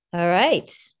All right.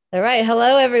 All right.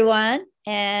 Hello, everyone.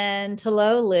 And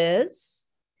hello, Liz.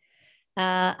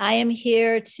 I am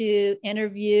here to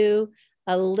interview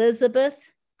Elizabeth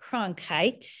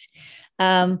Cronkite.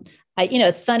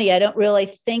 It's funny, I don't really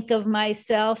think of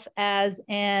myself as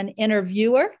an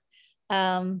interviewer,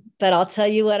 but I'll tell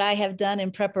you what I have done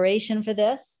in preparation for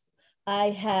this. I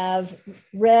have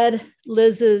read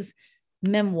Liz's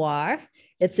memoir.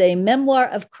 It's a memoir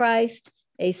of Christ,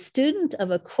 a student of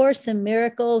A Course in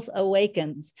Miracles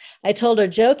Awakens. I told her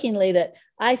jokingly that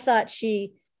I thought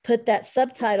she put that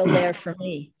subtitle there for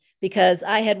me because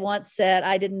I had once said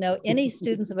I didn't know any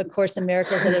students of A Course in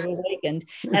Miracles that had awakened.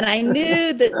 And I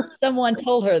knew that someone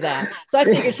told her that. So I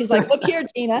figured she's like, look here,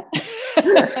 Gina.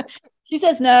 She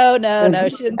says, no, no, no.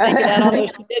 She didn't think of that, although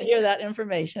she did hear that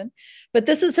information. But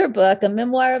this is her book, A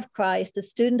Memoir of Christ, a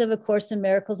student of A Course in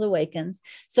Miracles Awakens.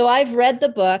 So I've read the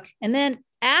book. And then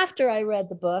after I read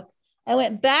the book, I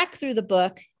went back through the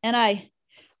book and I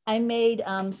made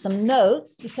some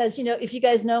notes because, if you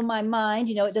guys know my mind,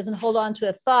 it doesn't hold on to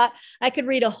a thought. I could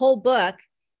read a whole book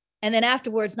and then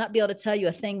afterwards not be able to tell you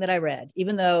a thing that I read,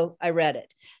 even though I read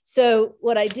it. So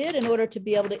what I did in order to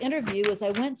be able to interview was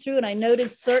I went through and I noted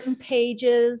certain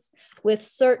pages with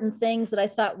certain things that I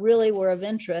thought really were of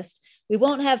interest. We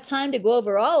won't have time to go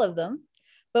over all of them,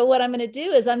 but what I'm going to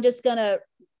do is I'm just going to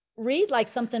read like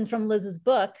something from Liz's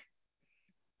book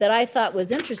that I thought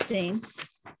was interesting.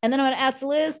 And then I'm going to ask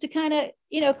Liz to kind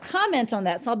of, comment on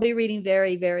that. So I'll be reading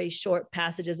very, very short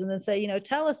passages and then say,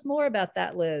 tell us more about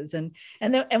that, Liz. And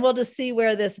we'll just see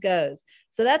where this goes.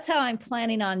 So that's how I'm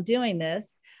planning on doing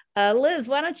this. Liz,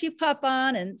 why don't you pop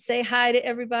on and say hi to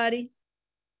everybody?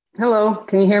 Hello,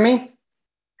 can you hear me?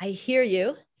 I hear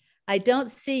you. I don't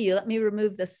see you. Let me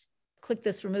remove this, click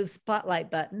this remove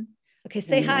spotlight button. Okay,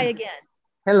 say hi again.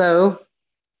 Hello.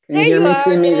 Can There you hear you me, are.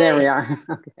 see me? Yay. There we are.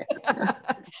 Okay.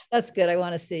 That's good. I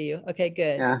want to see you. Okay,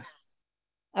 good. Yeah.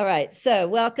 All right. So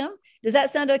welcome. Does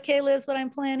that sound okay, Liz, what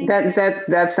I'm planning?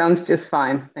 That sounds just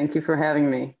fine. Thank you for having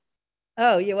me.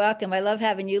 Oh, you're welcome. I love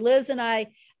having you. Liz and I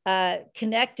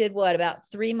connected,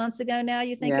 about 3 months ago now,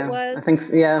 you think it was? I think,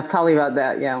 yeah, probably about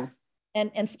that. Yeah.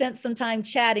 And spent some time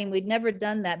chatting. We'd never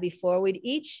done that before. We'd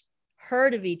each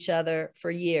heard of each other for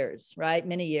years, right?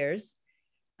 Many years.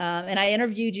 And I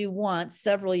interviewed you once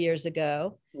several years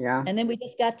ago. Yeah. And then we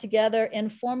just got together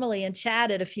informally and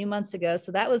chatted a few months ago.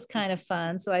 So that was kind of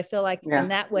fun. So I feel like in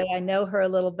that way, I know her a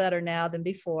little better now than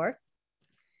before.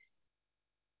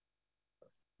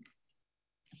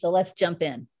 So let's jump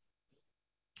in.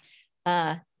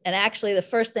 And actually, the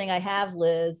first thing I have,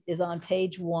 Liz, is on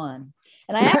page 1.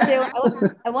 And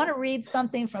I want to read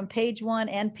something from page 1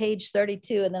 and page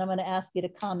 32, and then I'm going to ask you to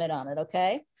comment on it,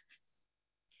 okay?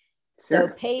 So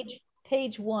page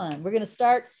 1, we're going to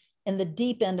start in the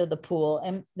deep end of the pool,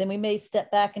 and then we may step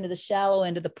back into the shallow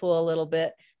end of the pool a little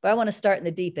bit, but I want to start in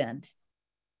the deep end.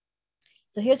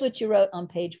 So here's what you wrote on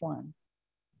page 1.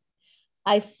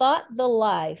 I thought the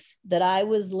life that I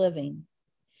was living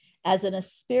as a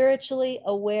spiritually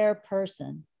aware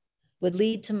person would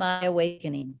lead to my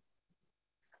awakening.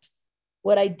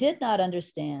 What I did not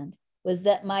understand was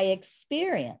that my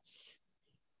experience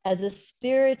as a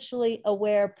spiritually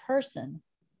aware person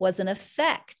was an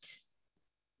effect,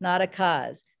 not a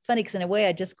cause. Funny, because in a way,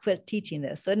 I just quit teaching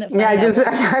this. So isn't it funny?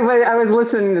 Yeah, I was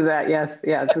listening to that. Yes.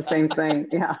 Yeah, it's the same thing.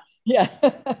 Yeah. Yeah.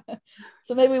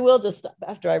 So maybe we'll just stop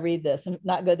after I read this and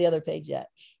not go to the other page yet.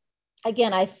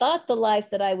 Again, I thought the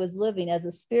life that I was living as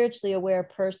a spiritually aware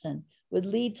person would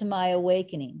lead to my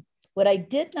awakening. What I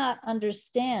did not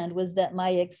understand was that my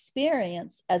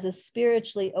experience as a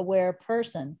spiritually aware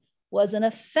person was an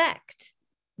effect,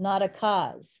 not a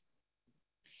cause.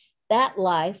 That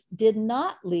life did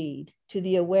not lead to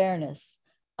the awareness,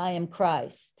 I am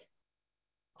Christ.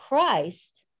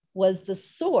 Christ was the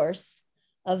source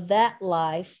of that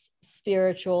life's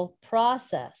spiritual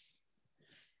process.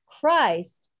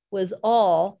 Christ was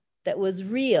all that was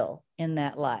real in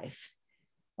that life.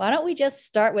 Why don't we just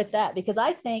start with that? Because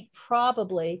I think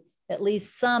probably at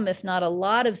least some, if not a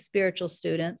lot of spiritual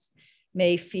students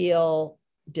may feel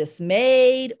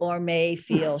dismayed or may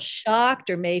feel shocked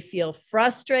or may feel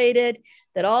frustrated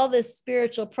that all this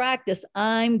spiritual practice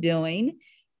I'm doing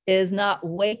is not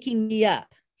waking me up.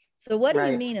 So what do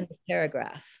you mean in this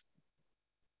paragraph?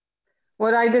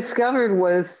 What I discovered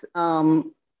was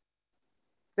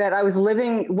that I was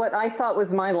living what I thought was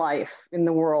my life in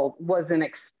the world was an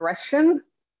expression.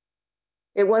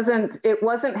 It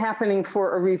wasn't happening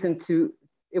for a reason to,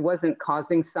 it wasn't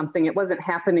causing something. It wasn't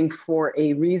happening for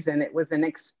a reason. It was an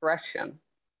expression.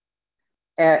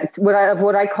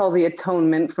 What I call the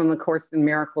atonement from the Course in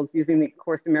Miracles, using the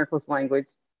Course in Miracles language,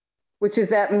 which is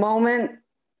that moment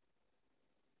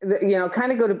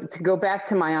kind of to go back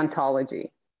to my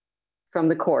ontology from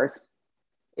the Course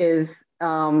is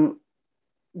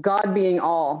God being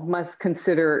all must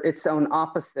consider its own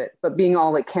opposite, but being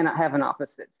all, it cannot have an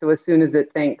opposite. So as soon as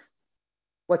it thinks,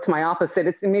 what's my opposite?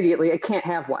 It's immediately, it can't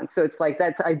have one. So it's like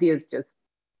that idea is just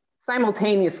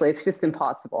simultaneously, it's just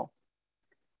impossible.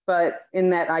 But in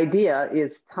that idea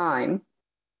is time.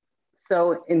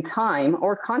 So in time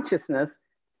or consciousness,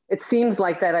 it seems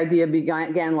like that idea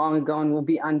began long ago and will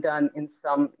be undone in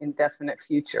some indefinite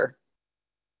future.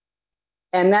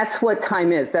 And that's what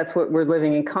time is. That's what we're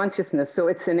living in consciousness. So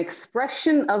it's an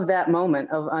expression of that moment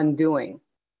of undoing.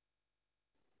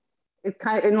 It's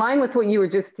kind of in line with what you were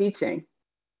just teaching.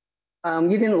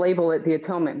 You didn't label it the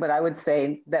atonement, but I would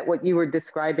say that what you were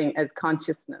describing as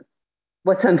consciousness,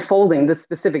 what's unfolding, the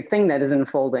specific thing that is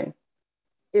unfolding,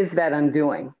 is that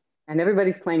undoing. And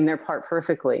everybody's playing their part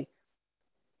perfectly.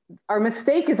 Our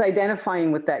mistake is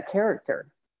identifying with that character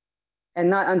and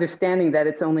not understanding that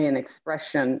it's only an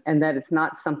expression and that it's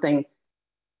not something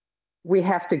we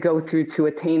have to go through to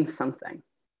attain something.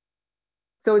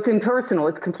 So it's impersonal,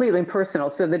 it's completely impersonal.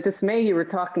 So the dismay you were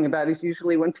talking about is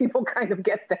usually when people kind of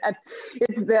get that.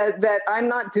 It's that I'm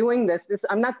not doing this,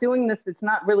 I'm not doing this, it's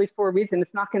not really for a reason,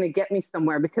 it's not going to get me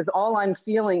somewhere, because all I'm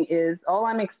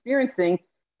experiencing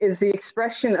is the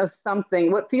expression of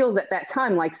something, what feels at that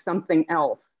time like something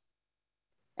else.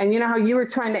 And you know how you were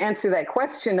trying to answer that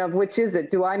question of which is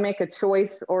it? Do I make a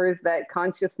choice or is that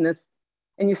consciousness?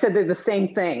 And you said they're the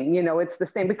same thing. It's the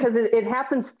same because it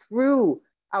happens through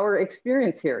our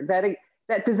experience here.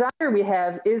 That desire we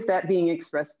have is that being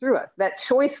expressed through us. That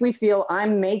choice we feel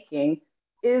I'm making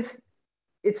it's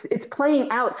playing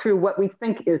out through what we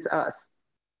think is us.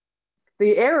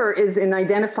 The error is in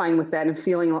identifying with that and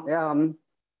feeling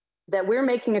that we're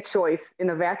making a choice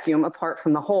in a vacuum apart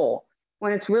from the whole,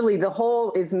 when it's really the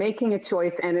whole is making a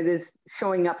choice and it is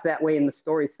showing up that way in the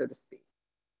story, so to speak.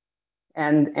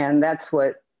 And that's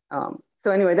what,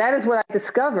 so anyway, that is what I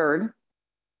discovered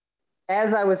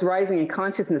as I was rising in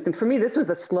consciousness. And for me, this was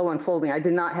a slow unfolding. I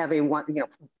did not have a one,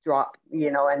 drop,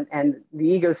 and the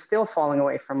ego is still falling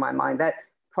away from my mind. That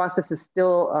process is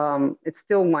still, it's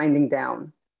still winding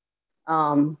down.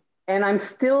 And I'm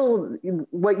still,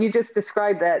 what you just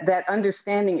described, that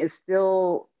understanding is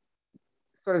still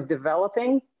sort of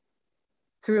developing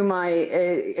through my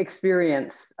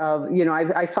experience of,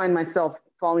 I find myself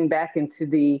falling back into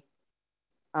the,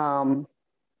 I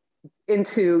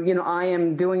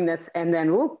am doing this and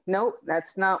then, nope, that's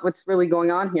not what's really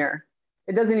going on here.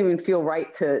 It doesn't even feel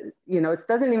right to, it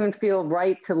doesn't even feel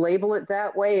right to label it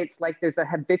that way. It's like there's a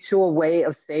habitual way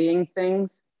of saying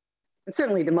things. And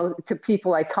certainly to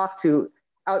people I talk to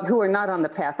out who are not on the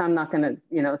path, I'm not going to,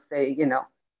 say,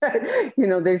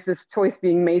 there's this choice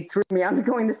being made through me. I'm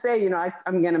going to say,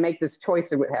 I'm going to make this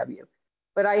choice or what have you.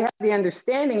 But I have the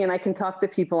understanding and I can talk to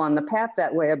people on the path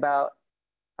that way about,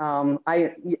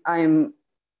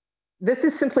 this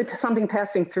is simply something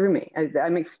passing through me.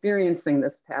 I'm experiencing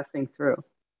this passing through.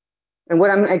 And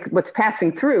what's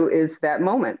passing through is that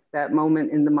moment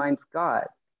in the mind of God.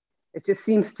 It just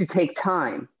seems to take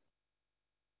time,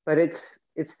 but it's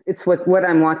what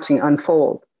I'm watching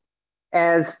unfold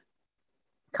as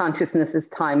consciousness is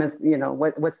time, as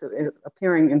what's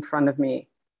appearing in front of me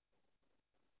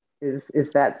is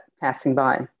that passing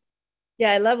by.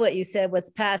 Yeah, I love what you said.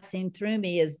 What's passing through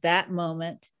me is that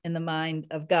moment in the mind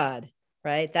of God,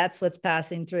 right? That's what's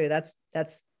passing through. That's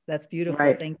beautiful.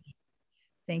 Right.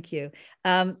 Thank you.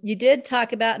 You did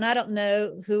talk about, and I don't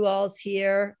know who all's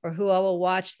here or who all will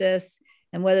watch this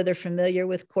and whether they're familiar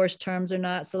with Course terms or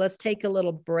not. So let's take a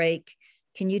little break.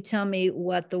 Can you tell me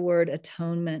what the word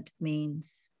atonement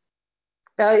means?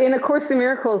 In A Course in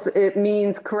Miracles, it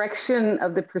means correction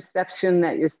of the perception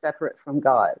that you're separate from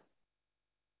God.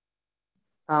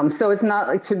 So it's not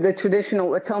like the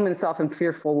traditional atonement is often a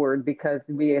fearful word because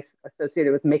we associate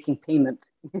it with making payment,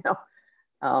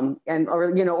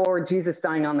 or Jesus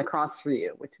dying on the cross for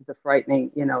you, which is a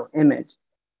frightening, image.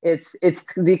 It's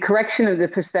the correction of the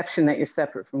perception that you're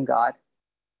separate from God.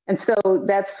 And so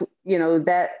that's,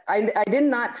 that I did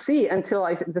not see until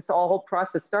this whole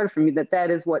process started for me, that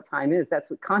is what time is. That's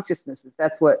what consciousness is.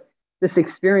 That's what this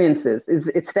experience is.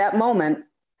 It's that moment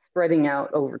spreading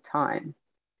out over time.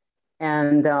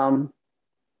 And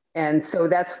so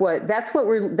that's what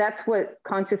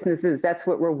consciousness is. That's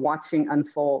what we're watching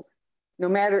unfold. No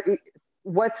matter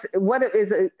what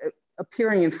is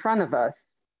appearing in front of us.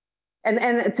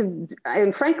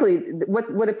 And frankly,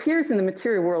 what appears in the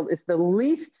material world is the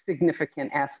least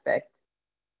significant aspect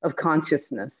of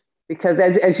consciousness, because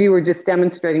as you were just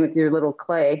demonstrating with your little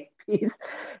clay piece,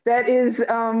 that is,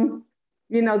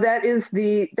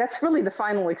 that's really the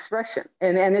final expression.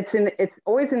 And it's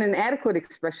always an inadequate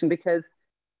expression because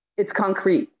it's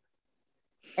concrete.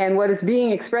 And what is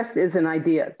being expressed is an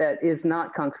idea that is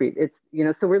not concrete. It's,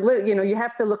 so you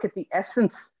have to look at the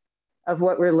essence of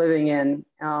what we're living in.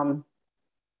 And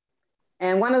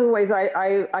one of the ways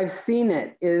I've seen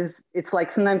it is it's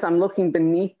like sometimes I'm looking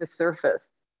beneath the surface.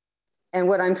 And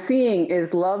what I'm seeing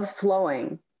is love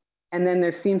flowing, and then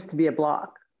there seems to be a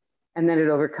block, and then it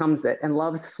overcomes it. And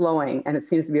love's flowing, and it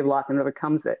seems to be a block, and it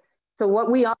overcomes it. So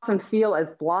what we often feel as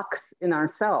blocks in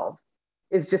ourselves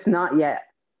is just not yet,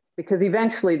 because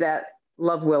eventually that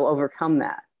love will overcome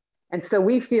that. And so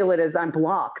we feel it as I'm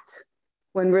blocked,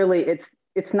 when really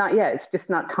it's not yet. It's just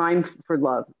not time for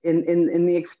love in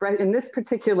this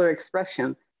particular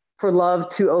expression, for love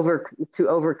to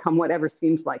overcome whatever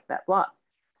seems like that block.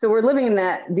 So we're living in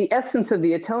the essence of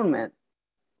the atonement,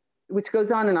 which goes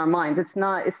on in our minds. It's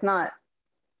not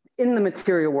in the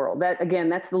material world. That, again,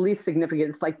 that's the least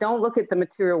significant. It's like, don't look at the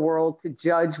material world to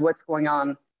judge what's going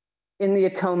on in the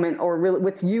atonement, or really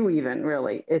with you even,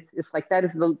 really. It's like that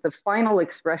is the final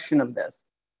expression of this.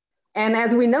 And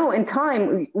as we know, in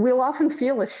time, we'll often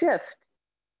feel a shift,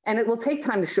 and it will take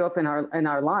time to show up in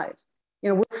our lives.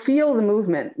 We'll feel the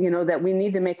movement, that we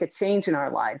need to make a change in our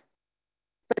life.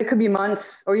 But it could be months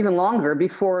or even longer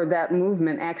before that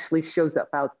movement actually shows up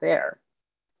out there.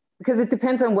 Because it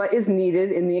depends on what is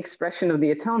needed in the expression of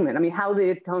the atonement. I mean, how the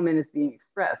atonement is being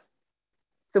expressed.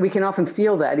 So we can often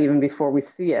feel that even before we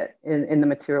see it in the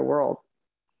material world.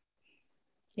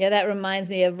 Yeah, that reminds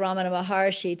me of Ramana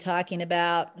Maharshi talking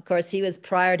about, of course, he was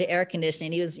prior to air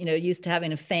conditioning. He was, used to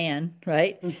having a fan,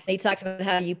 right? Mm-hmm. And he talked about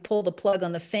how you pull the plug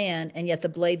on the fan and yet the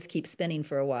blades keep spinning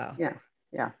for a while. Yeah,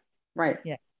 right.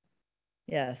 Yeah.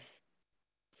 Yes.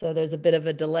 So there's a bit of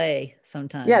a delay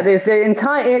sometimes. Yeah, there's in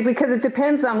time, because it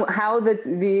depends on how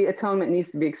the atonement needs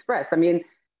to be expressed. I mean,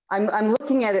 I'm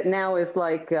looking at it now as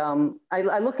like,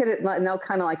 I look at it now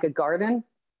kind of like a garden,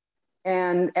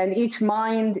 and each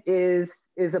mind is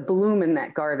a bloom in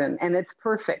that garden, and it's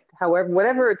perfect. However,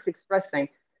 whatever it's expressing.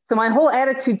 So my whole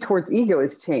attitude towards ego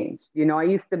has changed.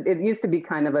 It used to be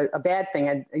kind of a bad thing,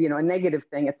 a negative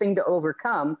thing, a thing to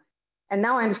overcome. And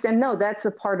now I understand, no, that's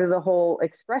a part of the whole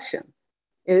expression.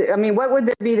 I mean, what would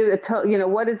there be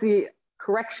what is the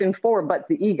correction for but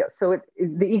the ego? So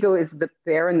the ego is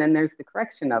there, and then there's the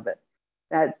correction of it.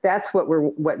 That's what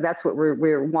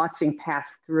we're watching pass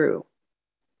through.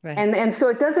 Right. And so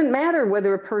it doesn't matter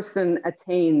whether a person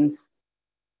attains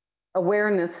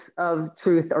awareness of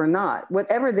truth or not.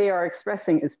 Whatever they are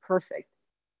expressing is perfect.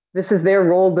 This is their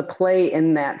role to play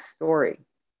in that story.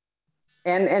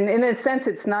 And in a sense,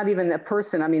 it's not even a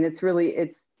person. I mean, it's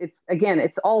again,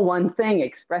 it's all one thing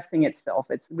expressing itself.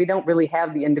 We don't really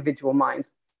have the individual minds.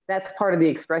 That's part of the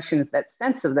expression, is that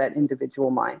sense of that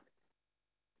individual mind.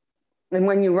 And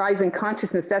when you rise in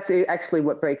consciousness, that's actually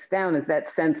what breaks down, is that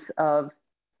sense of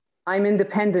I'm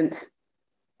independent,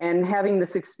 and having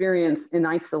this experience in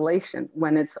isolation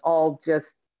when it's all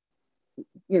just,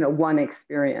 one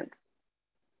experience.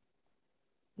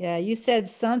 Yeah, you said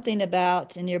something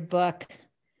about in your book,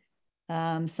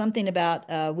 something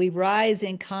about we rise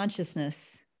in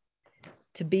consciousness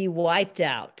to be wiped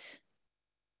out.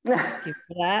 Did you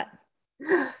hear that?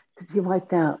 To be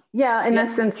wiped out. Yeah, in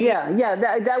essence, yeah.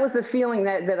 That was the feeling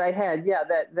that I had. Yeah,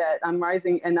 that I'm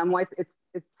rising and I'm wiped.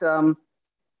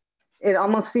 It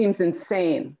almost seems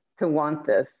insane to want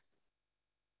this.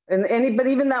 But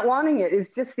even that wanting it is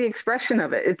just the expression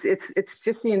of it. It's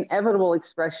just the inevitable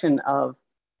expression of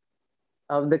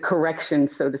the correction,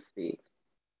 so to speak.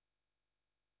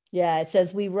 Yeah, it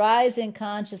says we rise in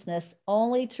consciousness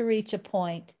only to reach a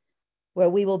point where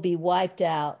we will be wiped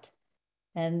out.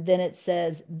 And then it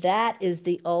says that is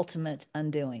the ultimate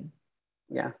undoing.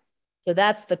 Yeah. So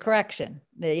that's the correction.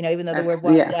 Even though the word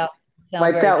wiped out.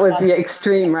 Wiped out was the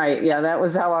extreme, right? Yeah, that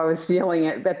was how I was feeling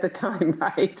it at the time,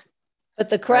 right? But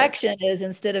the correction is,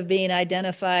 instead of being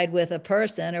identified with a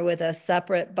person or with a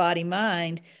separate body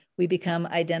mind, we become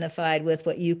identified with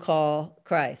what you call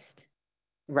Christ.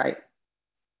 Right.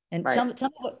 And right.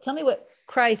 Tell me what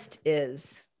Christ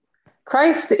is.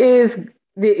 Christ is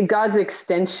God's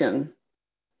extension.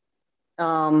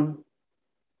 And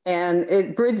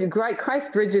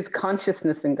Christ bridges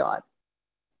consciousness and God.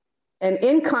 And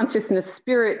in consciousness,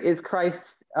 spirit is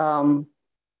Christ's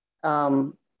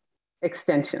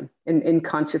extension in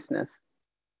consciousness.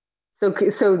 So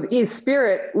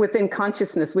spirit within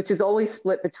consciousness, which is always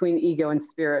split between ego and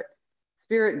spirit,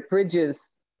 spirit bridges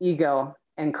ego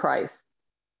and Christ.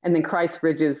 And then Christ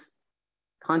bridges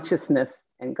consciousness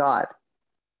and God.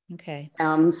 Okay.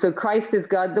 So Christ is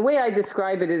God. The way I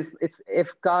describe it is, it's if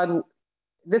God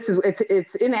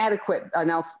it's inadequate,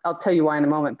 and I'll tell you why in a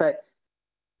moment. But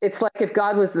it's like if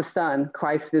God was the sun,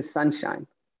 Christ is sunshine,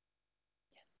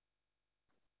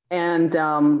 and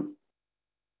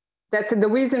that's the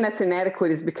reason that's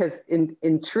inadequate is because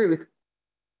in truth,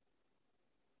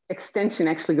 extension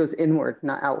actually goes inward,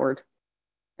 not outward.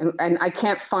 And I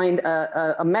can't find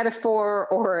a metaphor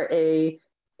or an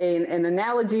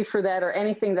analogy for that or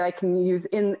anything that I can use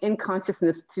in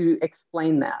consciousness to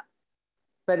explain that.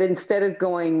 But instead of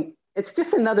going, it's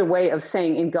just another way of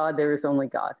saying in God there is only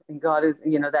God. And God is,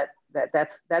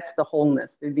 that's the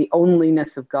wholeness. The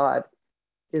onlyness of God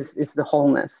is the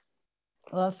wholeness.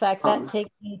 Well, in fact, that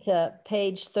takes me to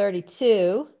page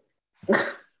 32.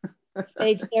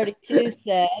 Page 32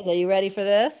 says, are you ready for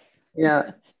this?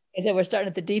 Yeah. I said we're starting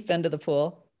at the deep end of the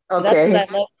pool. Okay. That's because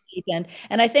I love the deep end.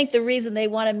 And I think the reason they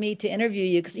wanted me to interview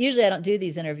you, because usually I don't do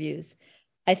these interviews.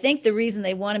 I think the reason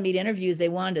they wanted me to interview is they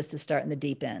wanted us to start in the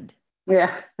deep end.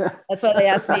 Yeah. That's why they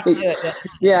asked me to do it.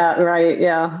 Yeah, right.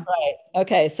 Yeah. Right.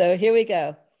 Okay, so here we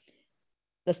go.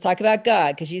 Let's talk about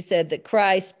God, because you said that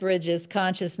Christ bridges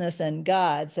consciousness and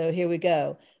God. So here we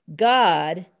go.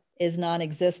 God is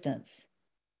non-existence.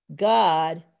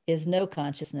 God is no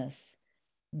consciousness.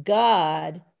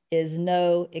 God is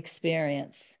no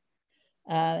experience.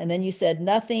 And then you said,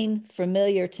 nothing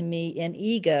familiar to me in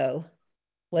ego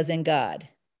was in God.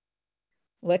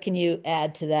 What can you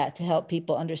add to that to help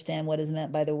people understand what is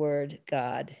meant by the word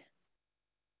God?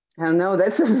 I don't know.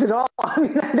 This is it all. I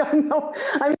mean, I don't know.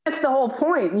 I mean, that's the whole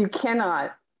point. You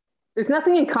cannot. There's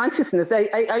nothing in consciousness.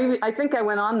 I think I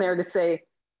went on there to say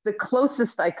the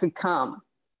closest I could come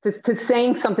to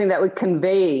saying something that would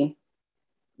convey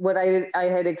what I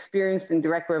had experienced in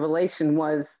direct revelation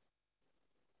was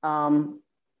that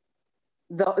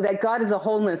God is a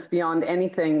wholeness beyond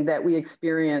anything that we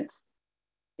experience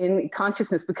in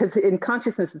consciousness, because in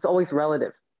consciousness it's always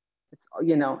relative.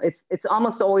 It's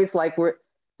almost always like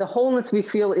the wholeness we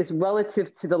feel is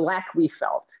relative to the lack we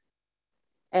felt.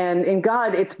 And in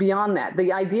God, it's beyond that.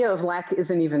 The idea of lack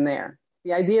isn't even there.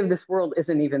 The idea of this world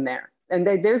isn't even there. And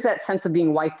there's that sense of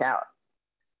being wiped out,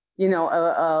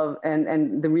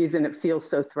 and the reason it feels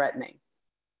so threatening.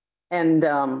 And,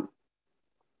 so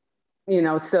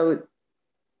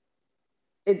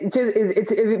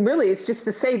it's just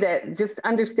to say that, just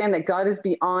understand that God is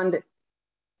beyond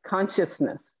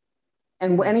consciousness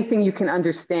and anything you can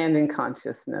understand in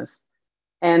consciousness.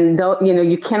 And,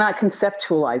 you cannot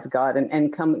conceptualize God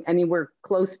and come anywhere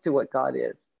close to what God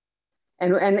is.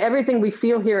 And everything we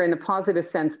feel here in a positive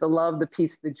sense, the love, the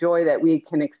peace, the joy that we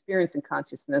can experience in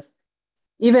consciousness,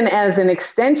 even as an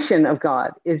extension of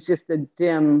God, is just a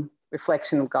dim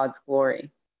reflection of God's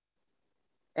glory.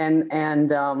 And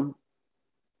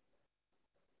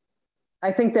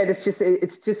I think that it's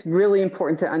just really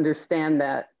important to understand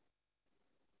that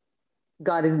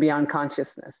God is beyond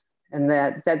consciousness, and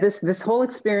that this whole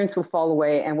experience will fall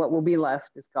away, and what will be left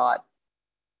is God.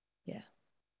 Yeah.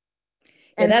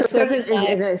 And that's so where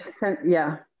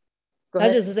yeah. I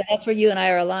was just going to say, that's where you and I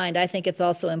are aligned. I think it's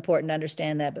also important to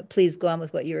understand that, but please go on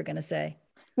with what you were going to say.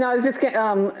 No, I was just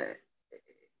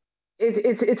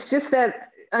it's just that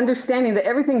understanding that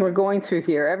everything we're going through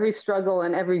here, every struggle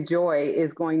and every joy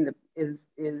is going to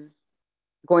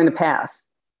pass.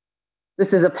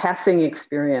 This is a passing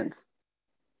experience.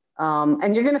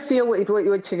 And you're going to feel what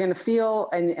you're going to feel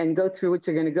and go through what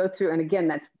you're going to go through. And again,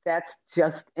 that's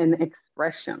just an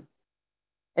expression.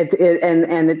 And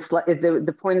it's like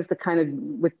the point is to kind of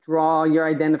withdraw your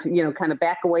kind of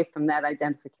back away from that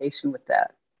identification with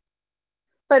that.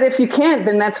 But if you can't,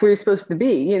 then that's where you're supposed to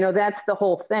be. That's the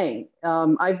whole thing.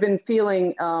 I've been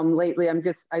feeling lately,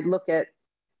 I look at,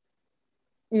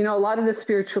 a lot of the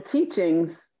spiritual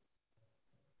teachings,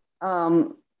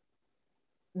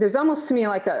 there's almost to me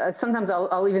like sometimes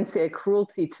I'll even say a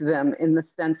cruelty to them, in the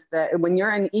sense that when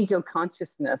you're in ego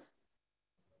consciousness,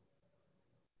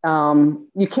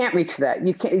 you can't reach that.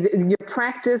 Your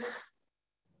practice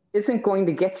isn't going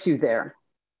to get you there.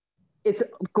 It's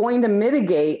going to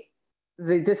mitigate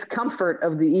the discomfort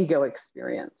of the ego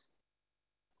experience.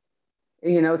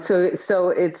 So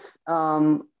it's,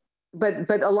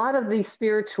 but a lot of these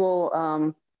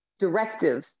spiritual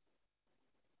directives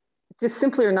just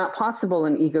simply are not possible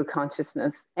in ego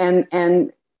consciousness. And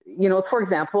for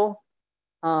example,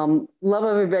 love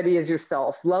everybody as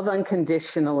yourself, love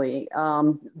unconditionally,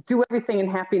 do everything in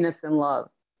happiness and love.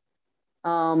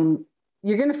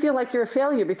 You're going to feel like you're a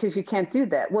failure because you can't do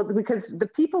that. Well, because the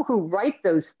people who write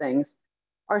those things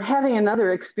are having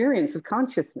another experience of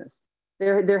consciousness.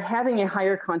 They're having a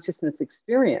higher consciousness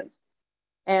experience.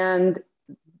 And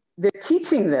they're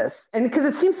teaching this. And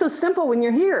because it seems so simple when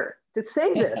you're here to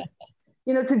say this.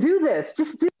 to do this,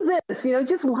 just do this,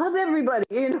 just love everybody,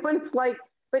 and it's like,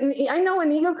 but I know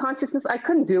in ego consciousness, I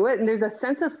couldn't do it. And there's a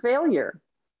sense of failure.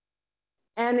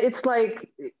 And it's like,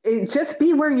 just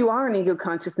be where you are in ego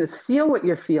consciousness, feel what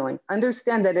you're feeling,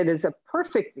 understand that it is a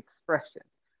perfect expression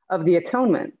of the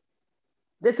atonement.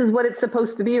 This is what it's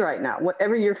supposed to be right now.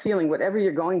 Whatever you're feeling, whatever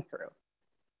you're going through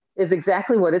is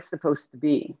exactly what it's supposed to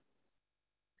be.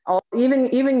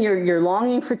 Even you're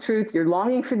longing for truth, you're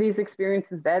longing for these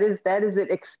experiences. That is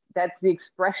it. That's the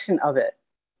expression of it.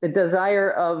 The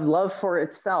desire of love for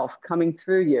itself coming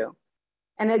through you.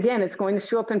 And again, it's going to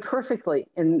show up imperfectly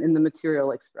in the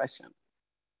material expression.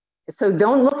 So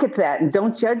don't look at that and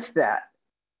don't judge that.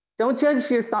 Don't judge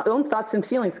your own thoughts and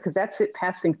feelings, because that's it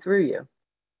passing through you.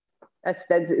 That's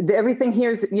everything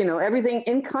here is, everything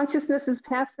in consciousness is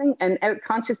passing, and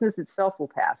consciousness itself will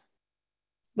pass.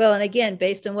 Well, and again,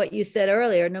 based on what you said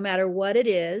earlier, no matter what it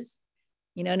is,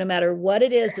 no matter what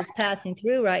it is that's passing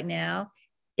through right now,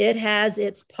 it has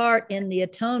its part in the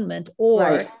atonement, or,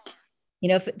 right.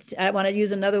 If I want to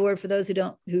use another word for those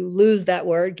who lose that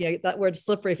word, that word's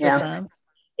slippery for some.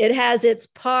 It has its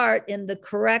part in the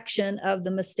correction of the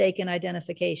mistaken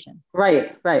identification.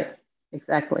 Right,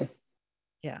 exactly.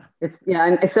 Yeah.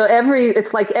 And so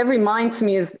it's like every mind to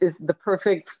me is the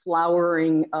perfect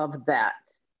flowering of that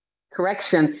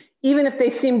correction, even if they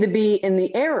seem to be in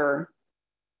the error.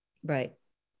 Right.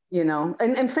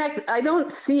 And in fact, I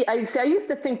used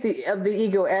to think of the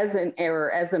ego as an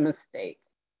error, as a mistake.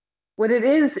 What it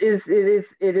is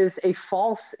a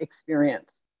false experience,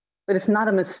 but it's not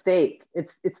a mistake.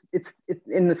 It's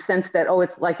in the sense that,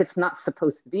 it's like it's not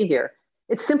supposed to be here.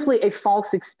 It's simply a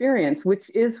false experience, which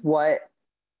is what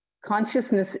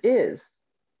consciousness is.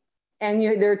 And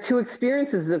there are two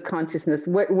experiences of consciousness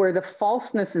where the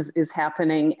falseness is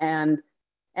happening, and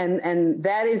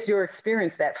that is your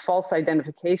experience, that false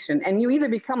identification. And you either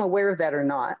become aware of that or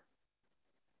not.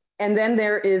 And then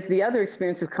there is the other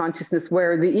experience of consciousness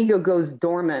where the ego goes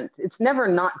dormant. It's never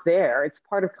not there. It's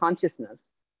part of consciousness,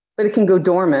 but it can go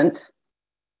dormant.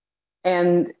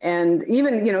 And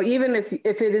even if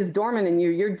it is dormant in you,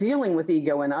 you're dealing with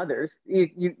ego and others.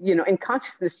 In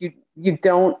consciousness, you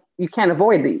can't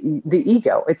avoid the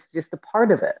ego. It's just a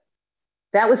part of it.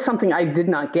 That was something I did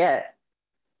not get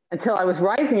until I was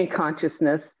rising in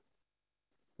consciousness,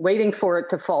 waiting for it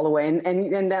to fall away.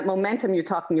 And that momentum you're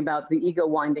talking about, the ego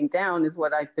winding down, is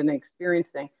what I've been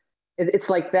experiencing. It's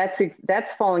like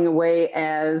that's falling away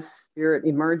as spirit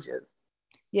emerges.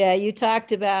 Yeah, you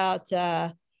talked about,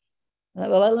 well,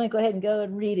 let me go ahead and go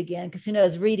and read again, because who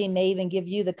knows, reading may even give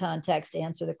you the context to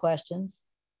answer the questions.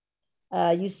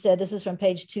 You said, this is from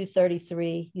page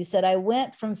 233. You said, I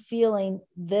went from feeling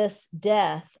this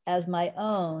death as my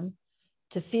own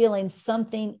to feeling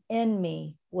something in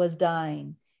me was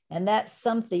dying. And that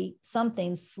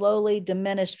something slowly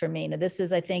diminished for me. Now, this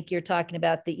is, I think you're talking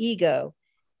about the ego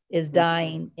is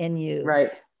dying in you.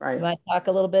 Right. You want to talk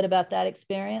a little bit about that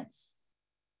experience?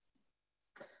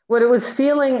 What it was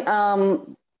feeling,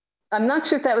 I'm not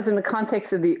sure if that was in the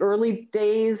context of the early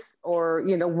days or,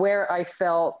 where I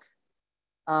felt,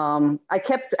 I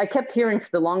kept hearing for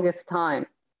the longest time.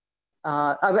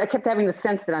 I kept having the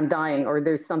sense that I'm dying, or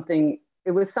there's something. It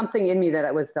was something in me that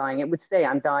I was dying. It would say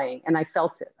I'm dying, and I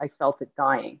felt it. I felt it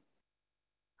dying.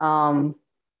 And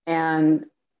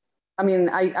I mean,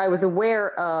 I was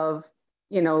aware of,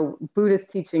 Buddhist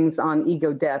teachings on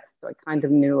ego death, so I kind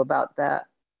of knew about that.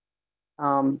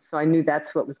 So I knew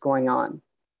that's what was going on.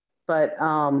 But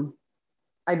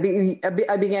I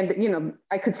began to,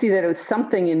 I could see that it was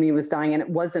something in me was dying, and it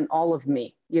wasn't all of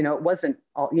me. It wasn't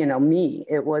all, me.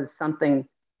 It was something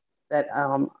that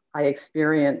I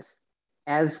experienced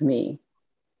as me.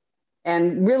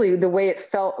 And really the way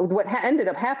it felt, what ended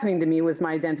up happening to me was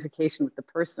my identification with the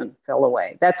person fell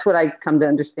away. That's what I come to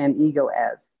understand ego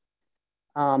as.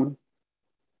 At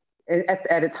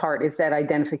its heart is that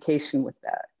identification with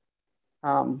that.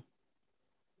 And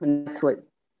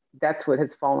that's what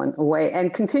has fallen away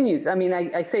and continues. I mean,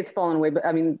 I say it's fallen away, but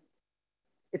I mean,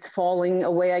 it's falling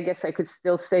away. I guess I could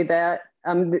still say that.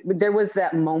 There was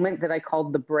that moment that I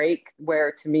called the break,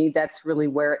 where to me, that's really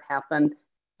where it happened.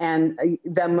 And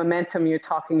the momentum you're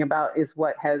talking about is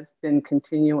what has been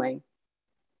continuing.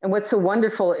 And what's so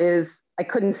wonderful is I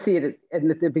couldn't see it at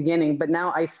the beginning, but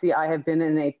now I see I have been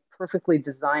in a perfectly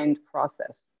designed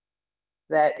process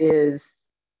that is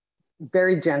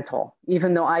very gentle,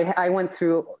 even though I went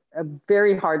through a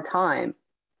very hard time.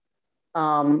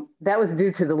 That was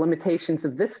due to the limitations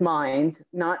of this mind,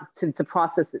 not to the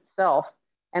process itself.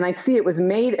 And I see it was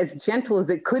made as gentle as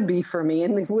it could be for me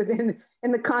within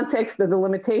the context of the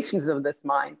limitations of this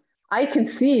mind. I can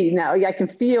see now, I can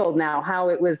feel now how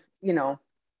it was,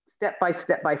 step by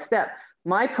step by step.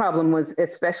 My problem was,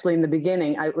 especially in the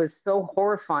beginning, it was so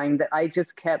horrifying that I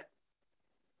just kept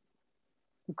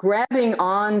grabbing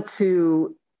on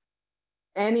to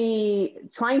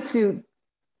trying to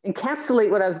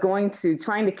encapsulate what I was going to,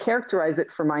 trying to characterize it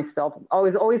for myself. I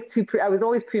was always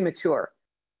premature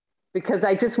because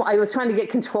I was trying to get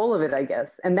control of it, I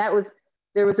guess. And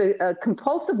there was a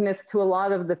compulsiveness to a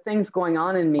lot of the things going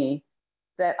on in me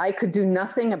that I could do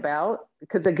nothing about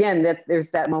because, again, there's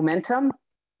that momentum.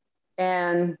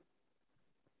 And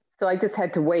so I just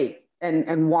had to wait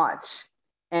and watch.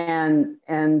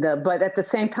 But at the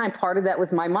same time, part of that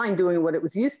was my mind doing what it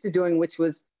was used to doing, which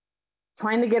was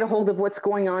trying to get a hold of what's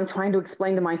going on, trying to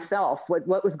explain to myself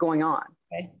what was going on,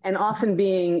 okay. And often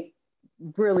being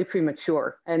really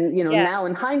premature. And, yes. Now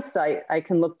in hindsight, I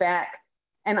can look back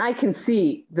and I can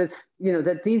see this,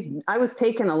 that I was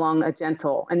taken along a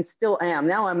gentle and still am.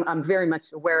 Now I'm very much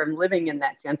aware I'm living in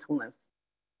that gentleness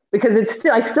because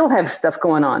I still have stuff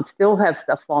going on, still have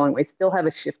stuff falling away, still have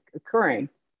a shift occurring.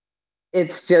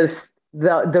 It's just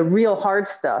the real hard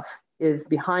stuff is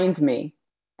behind me.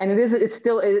 And it's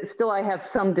still, I have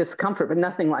some discomfort, but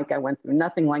nothing like I went through,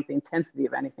 nothing like the intensity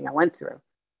of anything I went through.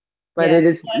 But yes, it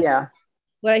is, yeah.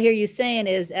 What I hear you saying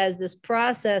is as this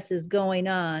process is going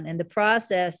on and the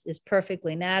process is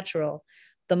perfectly natural,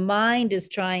 the mind is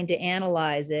trying to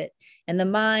analyze it. And the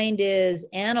mind is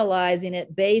analyzing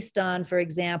it based on, for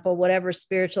example, whatever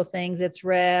spiritual things it's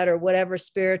read or whatever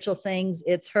spiritual things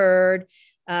it's heard.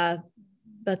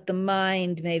 But the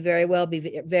mind may very well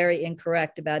be very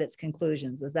incorrect about its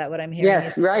conclusions. Is that what I'm hearing?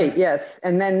 Yes, right. Yes.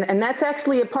 And that's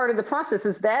actually a part of the process,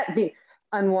 is that the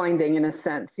unwinding in a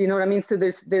sense, you know what I mean? So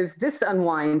there's this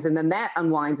unwinds and then that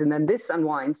unwinds and then this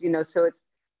unwinds, so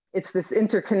it's this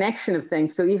interconnection of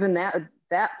things. So even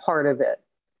that part of it.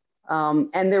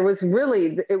 And there was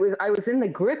really, I was in the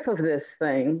grip of this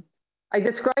thing. I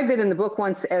described it in the book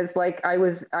once as like, I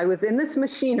was in this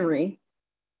machinery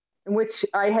in which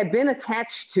I had been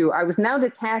attached to. I was now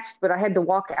detached, but I had to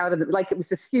walk out of it. Like it was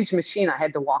this huge machine I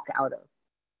had to walk out of.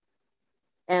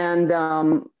 And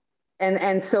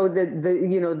so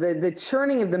the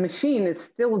churning of the machine is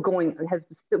still going,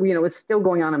 was still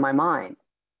going on in my mind.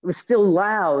 It was still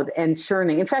loud and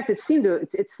churning. In fact, it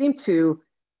seemed to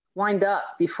wind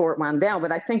up before it wound down,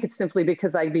 but I think it's simply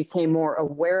because I became more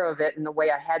aware of it in the way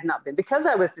I had not been, because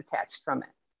I was detached from it.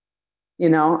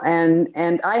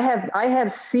 And I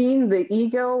have seen the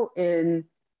ego in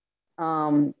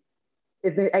a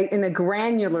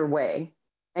granular way,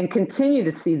 and continue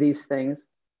to see these things,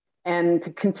 and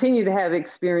to continue to have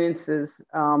experiences.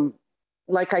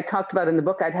 Like I talked about in the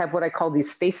book, I'd have what I call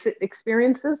these face it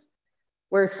experiences,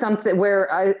 where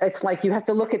it's like you have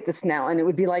to look at this now, and it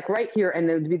would be like right here, and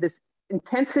there would be this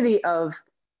intensity of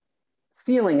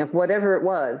feeling of whatever it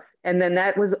was, and then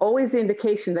that was always the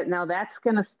indication that now that's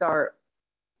going to start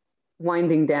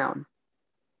winding down.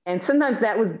 And sometimes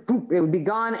it would be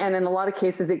gone. And in a lot of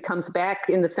cases, it comes back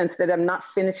in the sense that I'm not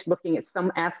finished looking at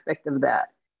some aspect of that.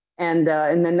 And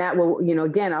then that will,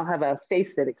 again, I'll have a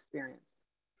face it experience.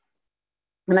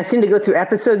 And I seem to go through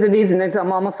episodes of these, and there's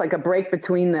almost like a break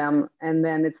between them. And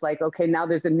then it's like, okay, now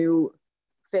there's a new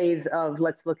phase of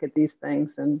let's look at these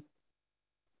things. And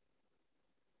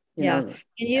can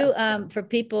you, for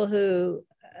people who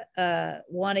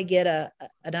want to get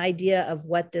an idea of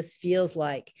what this feels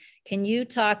like, can you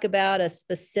talk about a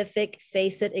specific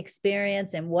face it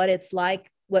experience and what it's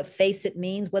like, what face it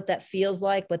means, what that feels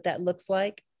like, what that looks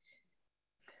like?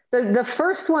 The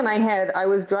first one I had, I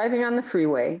was driving on the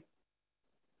freeway,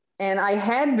 and I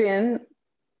had been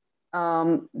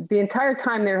the entire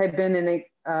time there'd been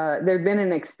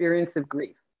an experience of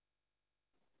grief.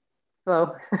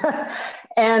 So,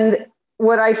 and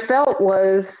what I felt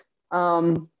was,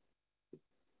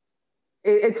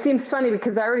 it seems funny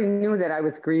because I already knew that I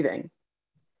was grieving.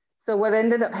 So what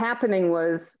ended up happening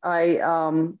was I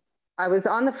was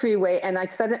on the freeway, and it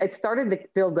started to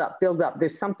build up.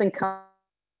 There's something coming,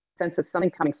 sense of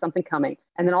something coming.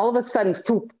 And then all of a sudden,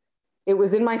 whoop, it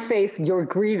was in my face, you're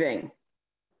grieving.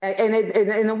 And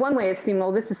in one way it seemed,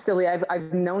 well, this is silly.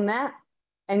 I've known that.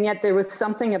 And yet there was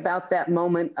something about that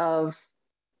moment of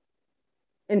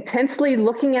intensely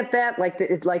looking at that, like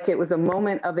it was a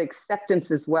moment of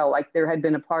acceptance as well. Like there had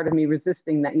been a part of me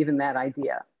resisting even that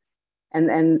idea. And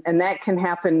that can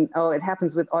happen. Oh, it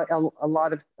happens with a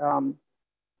lot of,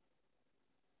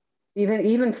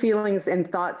 even feelings and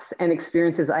thoughts and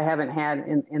experiences I haven't had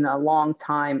in a long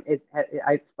time. It's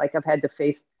like I've had to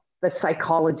face the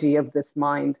psychology of this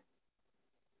mind.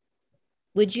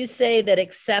 Would you say that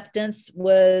acceptance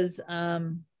was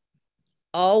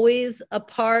always a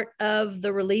part of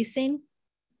the releasing?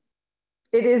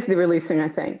 It is the releasing, I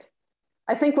think.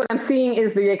 I think what I'm seeing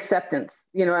is the acceptance.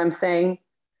 You know what I'm saying?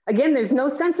 Again, there's no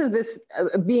sense of this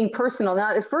being personal.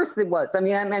 Not at first it was. I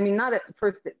mean, not at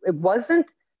first it wasn't,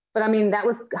 but I mean, that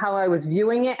was how I was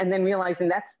viewing it, and then realizing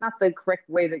that's not the correct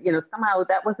way that, you know, somehow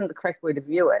that wasn't the correct way to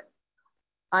view it.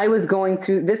 I was going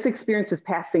through this experience was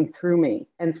passing through me,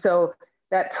 and so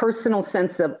that personal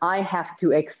sense of I have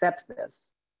to accept this.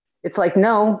 It's like,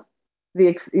 no,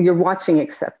 you're watching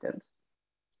acceptance.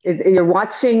 You're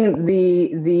watching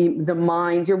the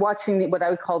mind. You're watching what I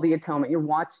would call the atonement. You're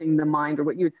watching the mind, or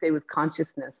what you would say was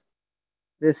consciousness.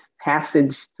 This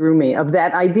passage through me of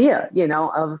that idea, you know,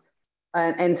 of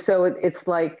and so it's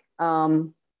like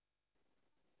to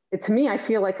me, I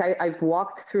feel like I've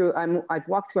walked through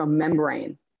a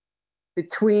membrane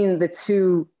between the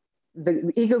two,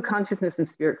 the ego consciousness and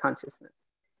spirit consciousness,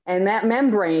 and that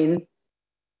membrane.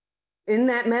 In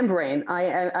that membrane,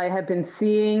 I have been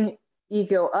seeing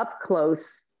ego up close,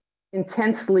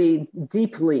 intensely,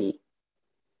 deeply.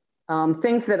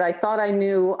 Things that I thought I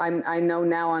knew, I know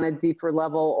now on a deeper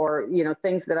level, or, you know,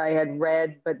 things that I had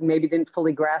read but maybe didn't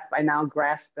fully grasp, I now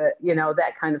grasp it, you know,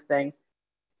 that kind of thing.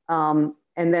 And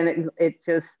then it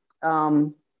just,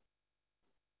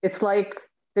 it's like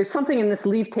there's something in this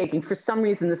leave taking. For some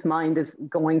reason, this mind is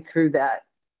going through that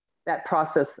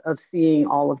process of seeing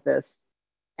all of this.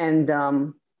 And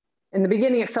in the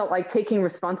beginning, it felt like taking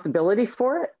responsibility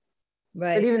for it.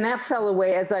 Right. But even that fell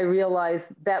away as I realized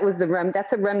that was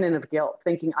that's a remnant of guilt,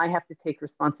 thinking I have to take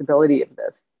responsibility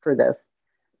for this.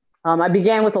 I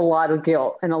began with a lot of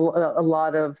guilt and a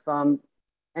lot of,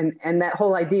 and that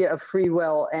whole idea of free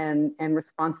will and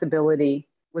responsibility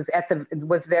was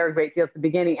there a great deal at the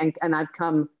beginning. And I've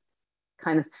come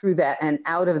kind of through that and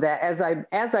out of that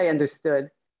as I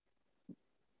understood.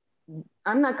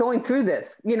 I'm not going through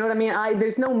this. You know what I mean?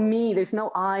 There's no me, there's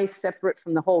no I separate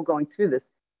from the whole going through this.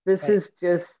 This is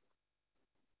just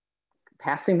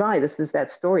passing by. This is that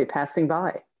story passing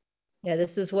by. Yeah,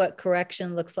 this is what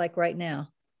correction looks like right now.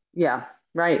 Yeah,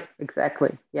 right.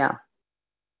 Exactly. Yeah.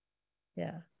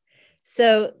 Yeah.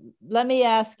 So let me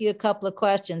ask you a couple of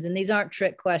questions, and these aren't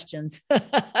trick questions.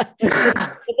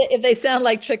 If they sound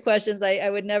like trick questions, I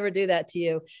would never do that to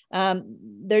you.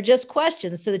 They're just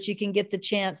questions so that you can get the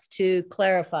chance to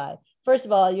clarify. First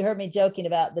of all, you heard me joking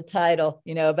about the title,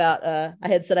 you know, about, I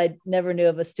had said I never knew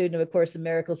of a student of A Course in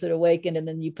Miracles who'd awakened, and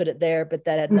then you put it there, but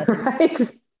that had nothing. Right.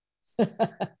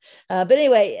 But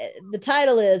anyway, the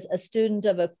title is A Student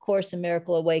of A Course in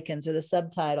Miracle Awakens, or the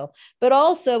subtitle. But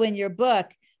also in your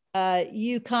book,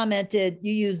 you commented,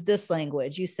 you used this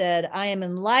language. You said, I am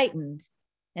enlightened.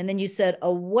 And then you said,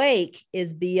 awake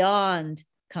is beyond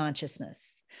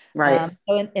consciousness. Right.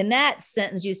 So in that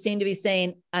sentence, you seem to be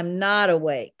saying, I'm not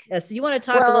awake. So you want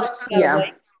to talk a little bit about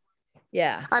awake?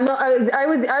 Yeah.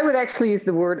 I would actually use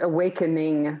the word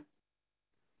awakening.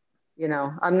 You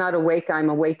know, I'm not awake, I'm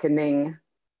awakening,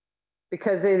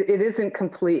 because it isn't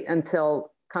complete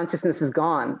until consciousness is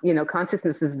gone. You know,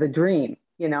 consciousness is the dream,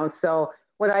 you know, so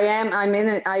what I am in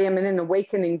an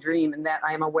awakening dream, and that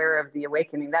I am aware of the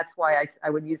awakening. That's why I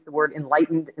would use the word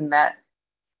enlightened, in that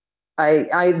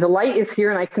the light is here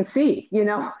and I can see, you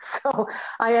know, so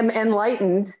I am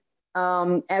enlightened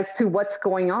as to what's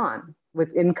going on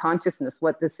within consciousness,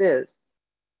 what this is.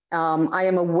 I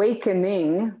am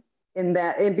awakening in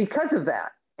that, and because of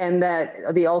that, and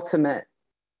that the ultimate,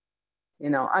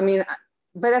 you know, I mean,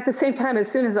 but at the same time,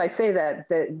 as soon as I say that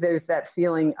there's that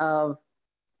feeling of,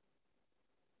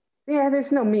 yeah,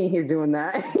 there's no me here doing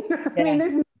that. You know what I mean,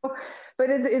 there's no, but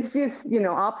it's just, you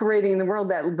know, operating in the world,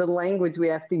 that the language we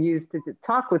have to use to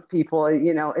talk with people,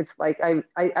 you know, it's like,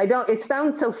 I don't, it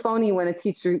sounds so phony when a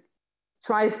teacher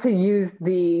tries to use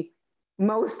the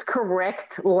most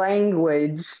correct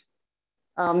language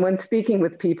when speaking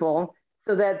with people,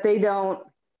 so that they don't,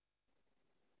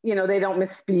 you know, they don't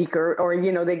misspeak, or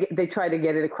you know, they try to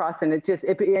get it across, and it just,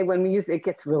 when we use it, it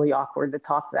gets really awkward to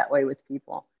talk that way with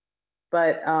people.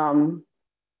 But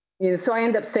you know, so I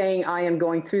end up saying I am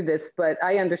going through this, but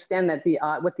I understand that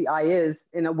what the I is,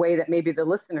 in a way that maybe the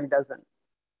listener doesn't.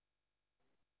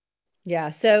 Yeah.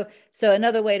 So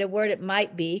another way to word it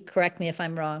might be, correct me if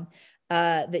I'm wrong,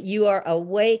 that you are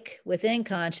awake within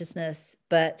consciousness,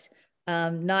 but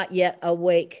not yet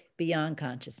awake beyond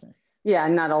consciousness. Yeah,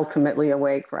 not ultimately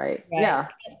awake, right? Yeah,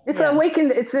 it's an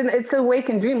awakened. It's an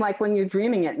awakened dream, like when you're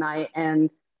dreaming at night and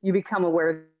you become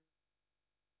aware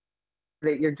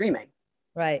that you're dreaming.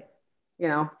 Right. You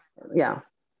know, yeah.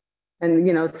 And,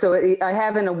 you know, so I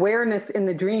have an awareness in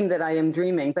the dream that I am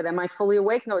dreaming, but am I fully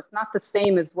awake? No, it's not the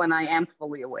same as when I am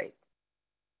fully awake.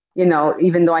 You know,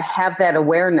 even though I have that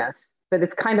awareness, but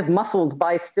it's kind of muffled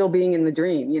by still being in the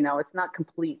dream. You know, it's not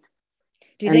complete.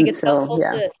 Do you think it's helpful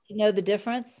to know the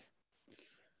difference?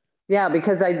 Yeah,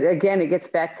 because again, it gets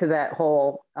back to that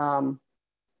whole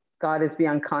God is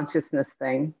beyond consciousness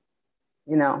thing,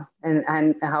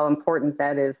 and how important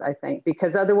that is, I think,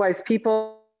 because otherwise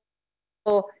people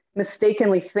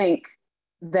mistakenly think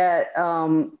that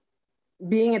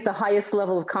being at the highest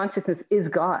level of consciousness is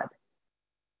God.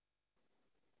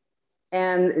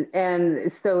 And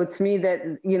so to me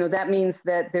that, that means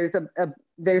that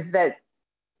there's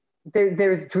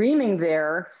dreaming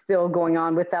there still going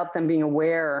on without them being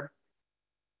aware.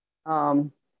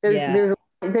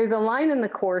 There's a line in the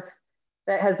Course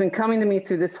that has been coming to me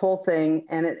through this whole thing,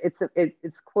 and it's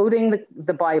quoting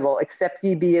the Bible, "Except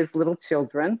ye be as little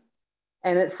children,"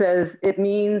 and it says it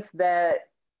means that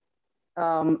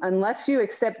unless you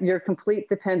accept your complete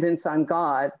dependence on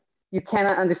God, you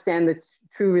cannot understand the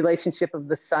true relationship of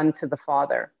the Son to the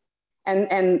Father,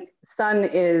 and Son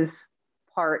is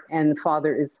part and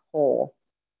Father is whole.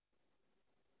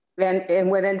 And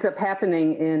what ends up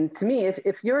happening to me,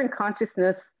 if you're in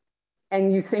consciousness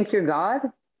and you think you're God,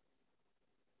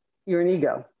 you're an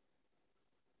ego.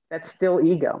 That's still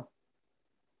ego.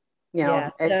 You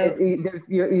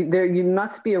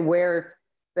must be aware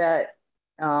that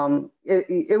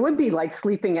it would be like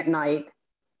sleeping at night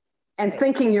and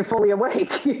thinking you're fully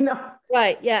awake,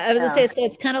 Right. Yeah. I was gonna say, so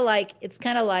it's kind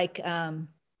of like,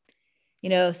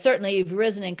 certainly you've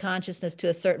risen in consciousness to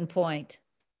a certain point.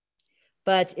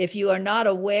 But if you are not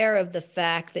aware of the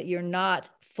fact that you're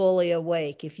not fully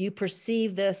awake, if you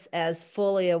perceive this as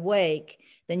fully awake,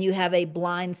 then you have a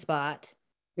blind spot.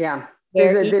 Yeah.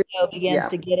 Where ego begins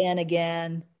to get in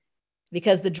again,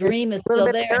 because the dream is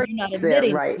still there and you're not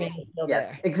admitting right. the dream is still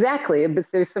there. Exactly. But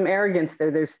there's some arrogance there.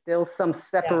 There's still some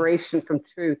separation from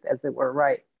truth, as it were,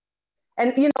 right?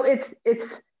 And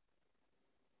it's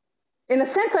in a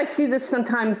sense, I see this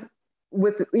sometimes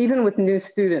even with new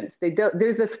students.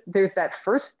 There's that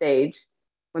first stage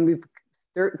when we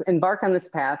embark on this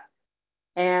path,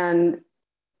 and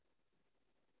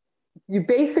you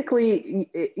basically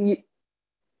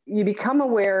you become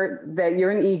aware that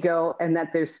you're an ego and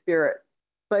that there's spirit,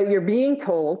 but you're being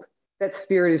told that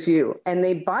spirit is you, and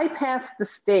they bypass the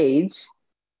stage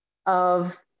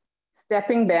of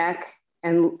stepping back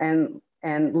and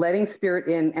letting spirit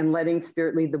in and letting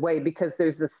spirit lead the way, because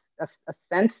there's a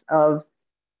sense of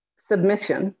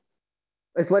submission,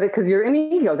 because you're in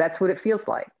ego. That's what it feels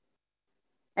like,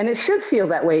 and it should feel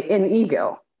that way in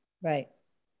ego, right?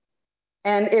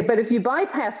 But if you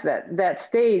bypass that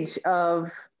stage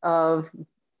of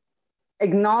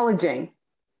acknowledging,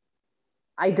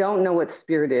 I don't know what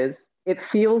spirit is, it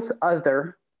feels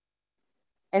other,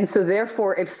 and so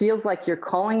therefore it feels like you're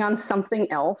calling on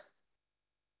something else.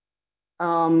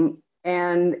 And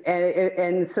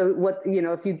so what,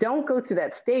 if you don't go through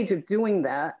that stage of doing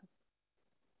that,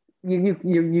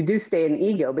 you do stay in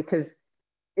ego, because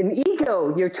in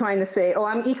ego you're trying to say, oh,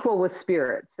 I'm equal with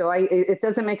spirit, so it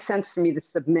doesn't make sense for me to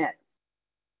submit.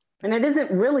 And it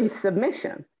isn't really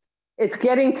submission. It's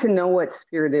getting to know what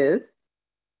spirit is.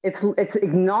 It's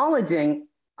acknowledging,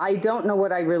 I don't know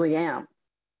what I really am.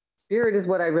 Spirit is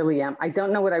what I really am. I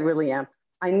don't know what I really am.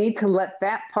 I need to let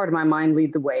that part of my mind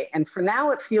lead the way. And for now,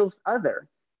 it feels other.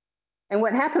 And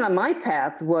what happened on my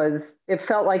path was it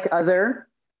felt like other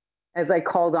as I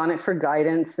called on it for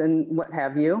guidance and what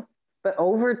have you. But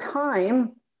over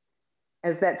time,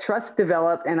 as that trust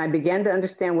developed and I began to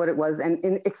understand what it was, and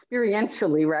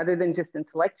experientially rather than just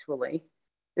intellectually,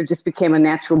 it just became a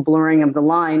natural blurring of the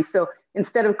line. So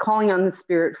instead of calling on the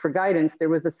spirit for guidance, there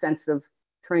was a sense of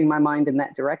turning my mind in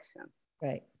that direction.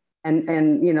 Right.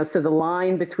 And so the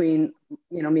line between,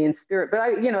 me and spirit,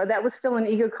 but that was still an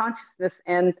ego consciousness.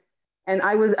 And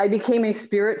I became a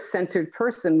spirit-centered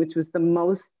person, which was the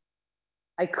most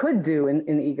I could do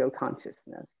in ego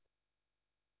consciousness.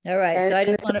 All right. And so I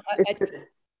just want to,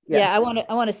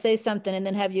 I want to say something and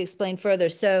then have you explain further.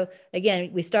 So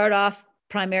again, we start off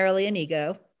primarily in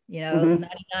ego,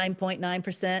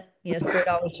 99.9%, spirit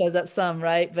always shows up some,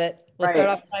 right? But we'll start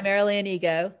off primarily in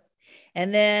ego.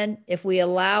 And then if we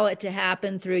allow it to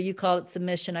happen through, you call it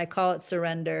submission, I call it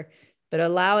surrender, but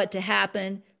allow it to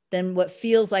happen, then what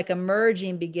feels like a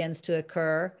merging begins to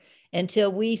occur until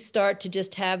we start to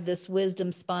just have this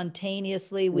wisdom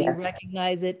spontaneously. We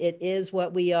recognize it. It is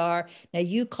what we are. Now,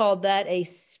 you called that a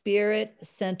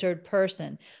spirit-centered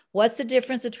person. What's the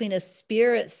difference between a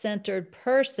spirit-centered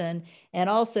person and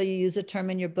also you use a term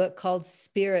in your book called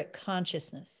spirit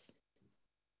consciousness?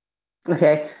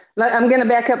 Okay. I'm going to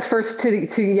back up first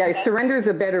to surrender is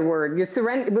a better word. You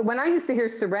surrender. When I used to hear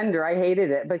surrender, I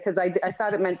hated it because I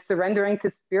thought it meant surrendering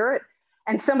to spirit.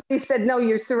 And somebody said, no,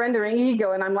 you're surrendering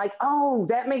ego. And I'm like, oh,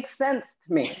 that makes sense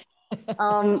to me.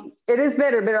 It is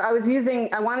better, but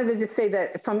I wanted to just say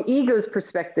that from ego's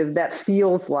perspective, that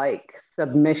feels like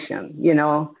submission,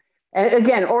 and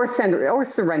again, or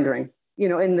surrendering,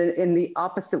 in the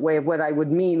opposite way of what I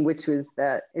would mean, which was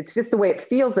that it's just the way it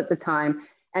feels at the time.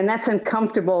 And that's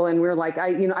uncomfortable. And we're like,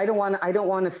 I don't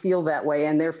want to feel that way.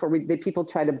 And therefore the people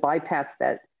try to bypass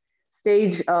that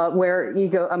stage where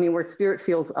spirit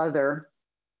feels other,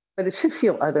 but it should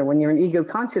feel other when you're in ego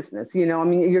consciousness,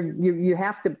 you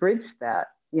have to bridge that,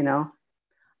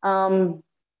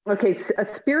 okay, a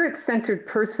spirit-centered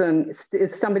person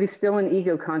is somebody still in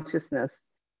ego consciousness,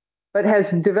 but has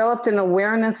developed an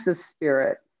awareness of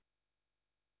spirit,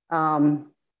 to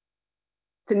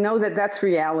know that that's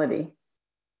reality,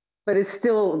 but is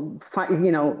still,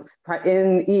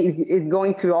 in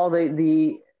going through all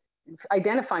the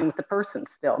identifying with the person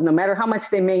still, no matter how much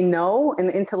they may know and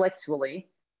intellectually,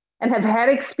 and have had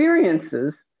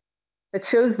experiences that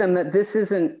shows them that this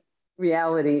isn't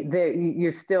reality.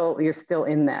 You're still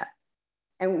in that.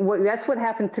 And that's what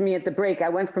happened to me at the break. I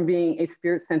went from being a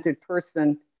spirit-centered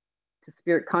person to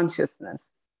spirit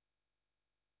consciousness.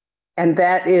 And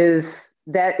that's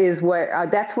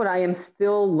what I am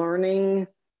still learning,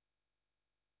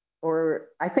 or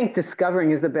I think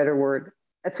discovering is a better word.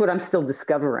 That's what I'm still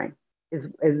discovering, is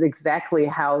exactly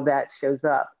how that shows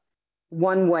up.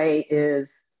 One way is,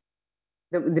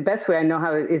 the best way I know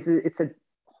how it is,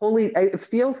 it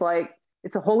feels like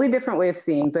it's a wholly different way of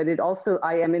seeing, but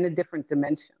I am in a different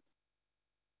dimension.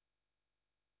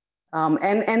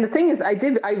 And the thing is,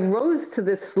 I rose to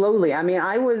this slowly. I mean,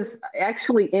 I was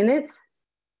actually in it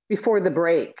before the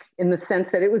break, in the sense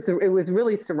that it was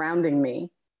really surrounding me.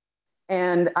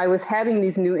 And I was having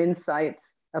these new insights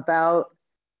about,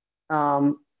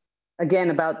 again,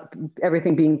 about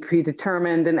everything being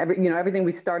predetermined and everything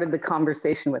we started the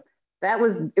conversation with.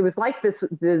 It was like this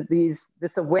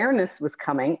awareness was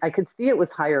coming. I could see it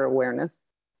was higher awareness.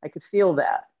 I could feel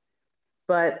that,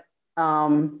 but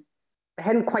I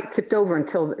hadn't quite tipped over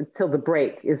until the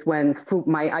break, is when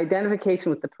my identification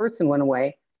with the person went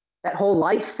away. That whole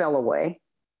life fell away,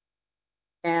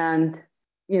 and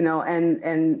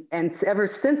and ever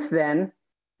since then,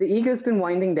 the ego's been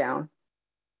winding down,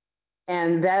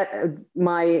 and that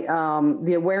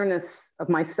the awareness of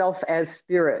myself as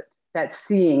spirit, that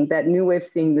new way of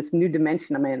seeing, this new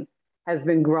dimension I'm in, has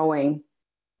been growing.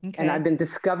 Okay. And I've been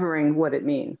discovering what it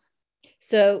means.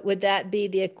 So would that be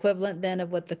the equivalent then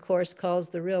of what the Course calls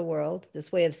the real world,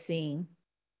 this way of seeing?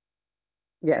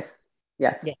 Yes.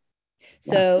 Yeah.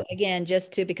 So again,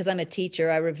 because I'm a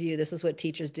teacher, I review, this is what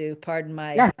teachers do, pardon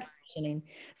my questioning.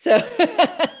 So,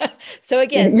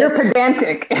 again. You're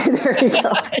pedantic. There you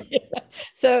go.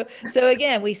 So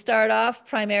again, we start off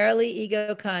primarily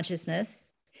ego consciousness.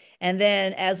 And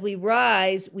then as we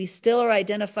rise, we still are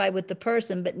identified with the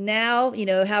person, but now,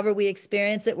 however we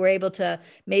experience it, we're able to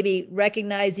maybe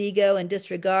recognize ego and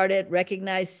disregard it,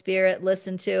 recognize spirit,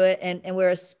 listen to it, and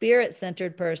we're a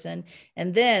spirit-centered person.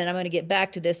 And then, and I'm going to get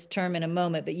back to this term in a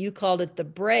moment, but you called it the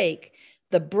break.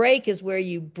 The break is where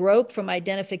you broke from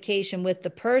identification with the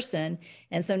person.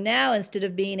 And so now, instead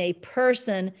of being a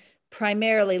person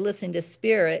primarily listening to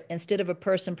spirit, instead of a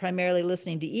person primarily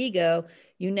listening to ego,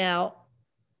 you now,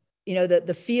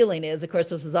 the feeling is, of course,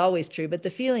 this is always true, but the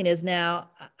feeling is now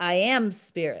I am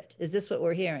spirit. Is this what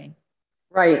we're hearing?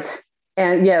 Right.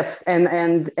 And yes,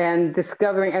 and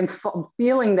discovering and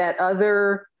feeling that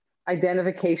other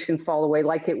identification fall away,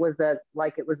 like it was a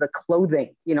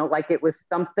clothing, like it was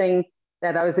something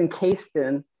that I was encased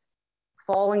in,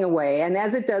 falling away. And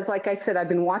as it does, like I said, I've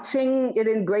been watching it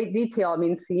in great detail. I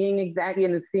mean, seeing exactly,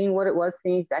 seeing what it was,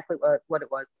 seeing exactly what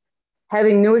it was,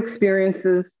 having new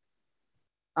experiences.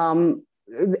 The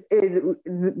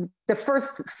first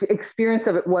experience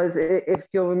of it was, if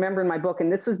you'll remember in my book,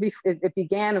 and this was it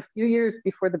began a few years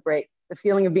before the break, the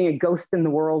feeling of being a ghost in the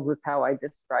world was how I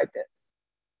described it.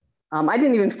 I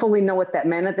didn't even fully know what that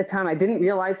meant at the time. I didn't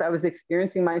realize I was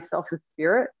experiencing myself as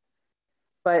spirit,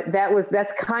 but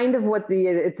that's kind of what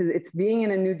it's being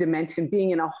in a new dimension,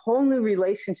 being in a whole new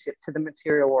relationship to the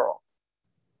material world.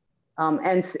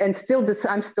 And I'm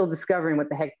still discovering what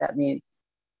the heck that means.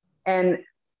 And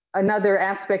another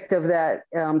aspect of that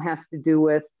has to do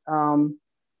with, and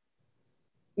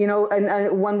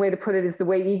one way to put it is the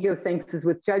way ego thinks is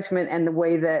with judgment, and the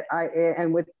way that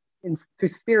through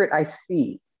spirit I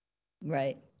see.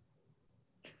 Right.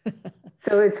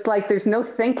 So it's like there's no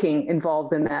thinking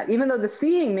involved in that, even though the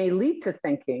seeing may lead to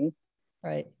thinking.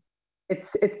 Right. It's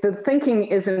the thinking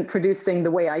isn't producing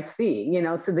the way I see,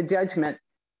 so the judgment,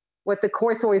 what the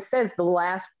Course always says, the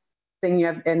last thing you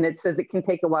have, and it says it can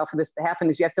take a while for this to happen,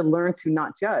 is you have to learn to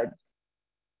not judge.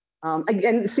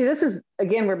 Again, see, this is,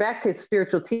 again, we're back to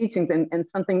spiritual teachings, and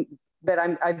something that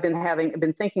I've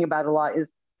been thinking about a lot is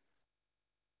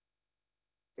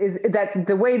that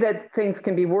the way that things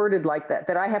can be worded like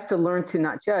that I have to learn to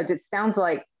not judge. It sounds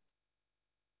like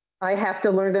I have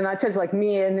to learn to not judge, like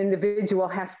me, an individual,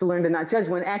 has to learn to not judge,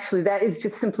 when actually that is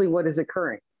just simply what is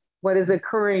occurring. What is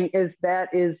occurring is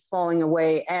that is falling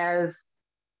away as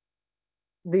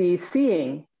the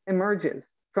seeing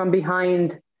emerges from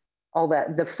behind all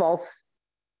that, the false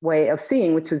way of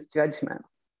seeing, which was judgment.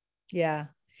 Yeah.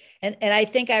 And I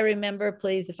think I remember,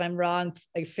 please, if I'm wrong,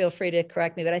 feel free to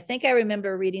correct me, but I think I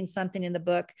remember reading something in the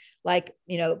book, like,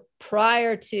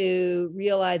 prior to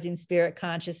realizing spirit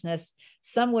consciousness,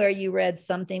 somewhere you read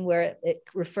something where it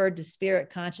referred to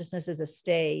spirit consciousness as a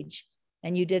stage,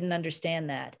 and you didn't understand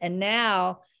that. And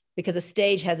now, because a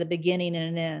stage has a beginning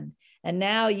and an end, and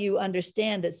now you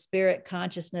understand that spirit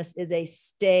consciousness is a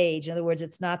stage. In other words,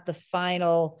 it's not the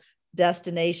final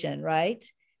destination, right?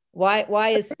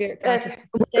 Why is spirit consciousness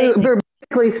a stage? We're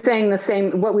basically saying the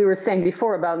same, what we were saying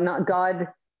before about not God.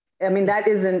 I mean, that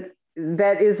isn't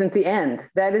the end.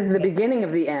 That is the beginning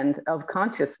of the end of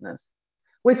consciousness,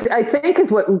 which I think is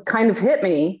what kind of hit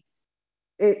me,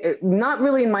 not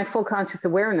really in my full conscious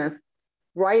awareness,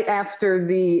 right after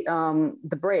the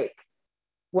break,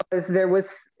 was there was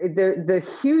the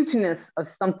hugeness of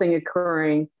something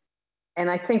occurring.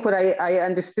 And I think what I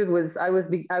understood was I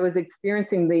was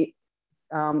experiencing the,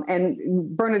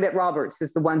 and Bernadette Roberts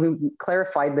is the one who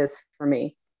clarified this for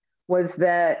me, was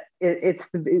that it's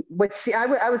what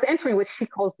I was entering what she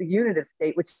calls the unitive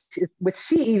state, which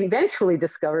she eventually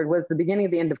discovered was the beginning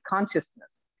of the end of consciousness.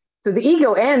 So the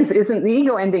ego ending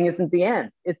isn't the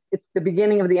end. It's the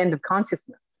beginning of the end of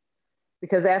consciousness,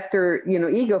 because after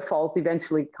ego falls,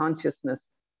 eventually consciousness,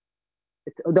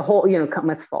 the whole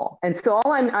must fall. And so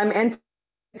all I'm entering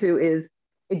to is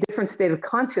a different state of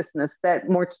consciousness that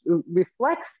more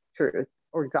reflects truth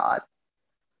or God,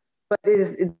 but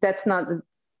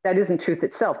that isn't truth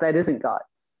itself. That isn't God.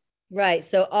 Right.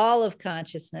 So all of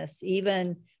consciousness,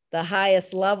 even the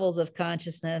highest levels of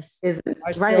consciousness,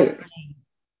 are still right.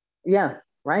 Yeah.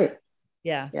 Right.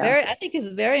 Yeah. I think it's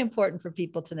very important for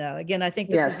people to know. Again, I think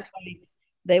this is why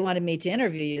they wanted me to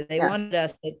interview you. They wanted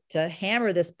us to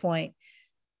hammer this point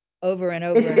over and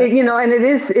over. And it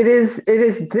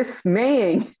is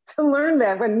dismaying to learn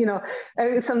that when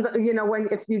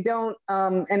if you don't.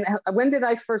 And when did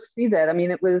I first see that? I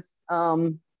mean, it was.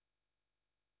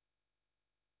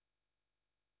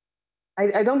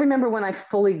 I don't remember when I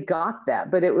fully got that,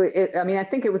 but I mean, I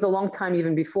think it was a long time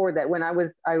even before that, when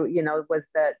was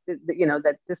that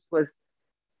this was,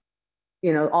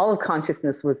 all of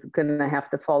consciousness was going to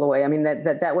have to fall away. I mean,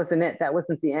 that wasn't it. That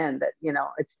wasn't the end. That,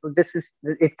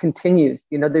 it continues.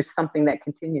 There's something that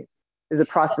continues. There's a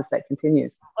process that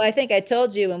continues. Well, I think I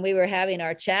told you when we were having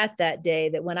our chat that day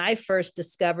that when I first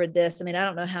discovered this, I mean, I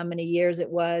don't know how many years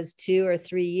it was, 2 or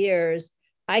 3 years,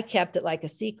 I kept it like a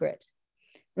secret.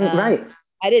 Right.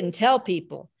 I didn't tell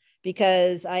people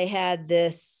because I had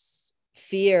this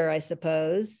fear, I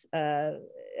suppose. I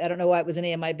don't know why it was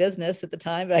any of my business at the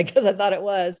time, but I guess I thought it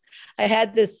was. I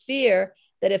had this fear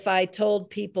that if I told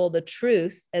people the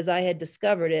truth as I had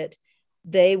discovered it,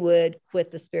 they would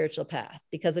quit the spiritual path,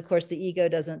 because of course the ego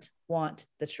doesn't want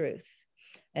the truth.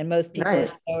 And most people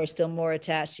are still more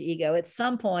attached to ego. At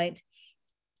some point,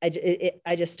 I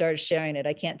just started sharing it.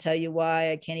 I can't tell you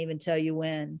why. I can't even tell you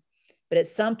when. But at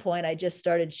some point, I just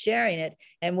started sharing it.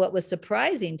 And what was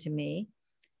surprising to me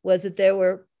was that there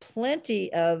were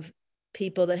plenty of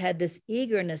people that had this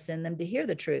eagerness in them to hear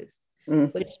the truth,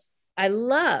 which I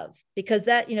love, because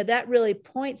that really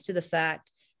points to the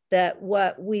fact that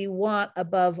what we want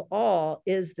above all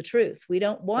is the truth. We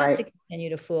don't want to continue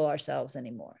to fool ourselves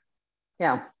anymore.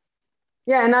 Yeah.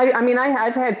 Yeah. And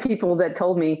I've had people that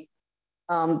told me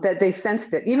that they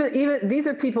sensed it. Even these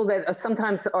are people that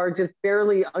sometimes are just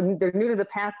barely, they're new to the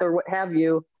path or what have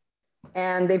you.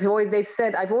 And they've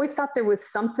said, I've always thought there was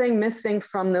something missing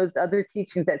from those other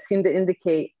teachings that seemed to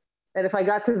indicate that if I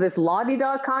got to this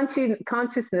la-di-da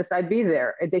consciousness, I'd be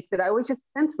there. And they said, I always just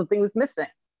sensed something was missing,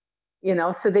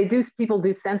 so people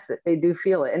do sense it. They do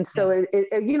feel it. And so,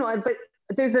 but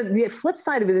there's the flip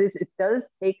side of it is it does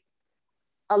take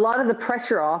a lot of the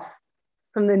pressure off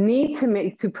from the need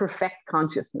to perfect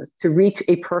consciousness, to reach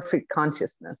a perfect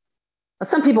consciousness. Now,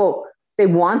 some people, they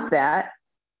want that,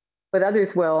 but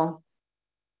others will,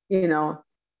 but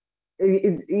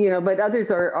others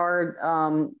are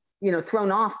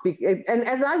thrown off. And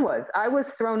as I was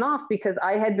thrown off because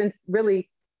I had been really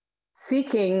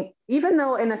seeking, even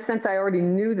though in a sense I already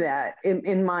knew that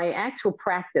in my actual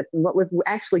practice, and what was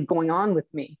actually going on with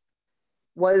me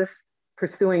was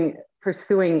pursuing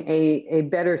pursuing a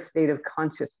better state of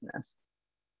consciousness.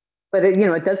 But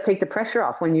it does take the pressure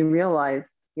off when you realize,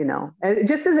 and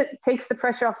just as it takes the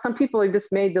pressure off, some people are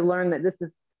just made to learn that this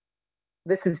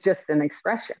is just an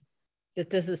expression. That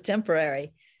this is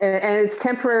temporary. And it's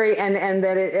temporary, and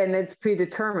that it's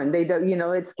predetermined. They don't,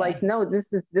 it's like, no, this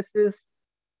is,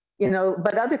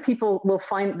 but other people will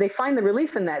find the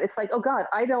relief in that. It's like, oh God,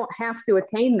 I don't have to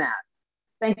attain that.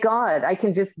 Thank God, I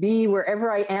can just be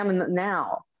wherever I am in the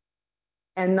now,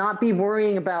 and not be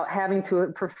worrying about having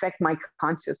to perfect my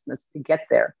consciousness to get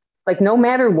there. Like, no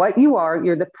matter what you are,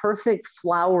 you're the perfect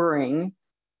flowering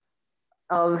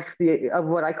of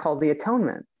what I call the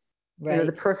atonement. Right.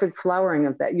 The perfect flowering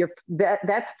of that.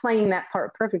 That's playing that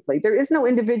part perfectly. There is no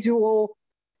individual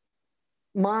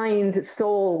mind,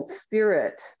 soul,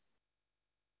 spirit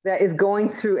that is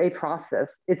going through a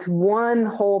process. It's one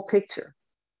whole picture.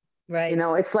 Right.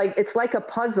 It's like a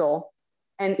puzzle,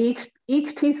 and each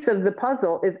piece of the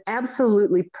puzzle is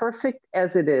absolutely perfect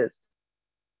as it is.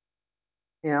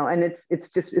 And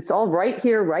it's all right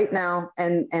here, right now,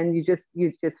 and you just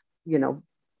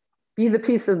be the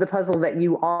piece of the puzzle that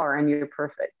you are, and you're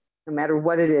perfect, no matter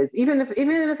what it is. Even if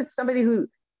it's somebody who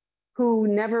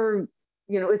never,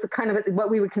 is a kind of what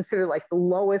we would consider like the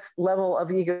lowest level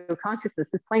of ego consciousness,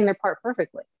 is playing their part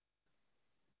perfectly.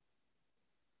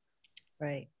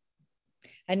 Right.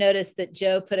 I noticed that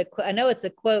Joe put I know it's a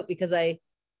quote because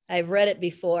I've read it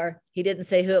before. He didn't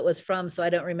say who it was from, so I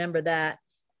don't remember that.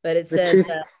 But it says,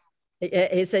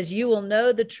 it says, "You will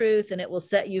know the truth and it will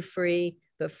set you free,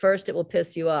 but first it will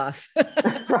piss you off."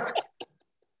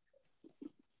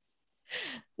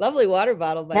 Lovely water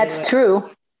bottle, by the way. That's true.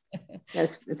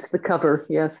 Yes, it's the cover.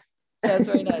 Yes. That's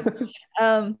very nice.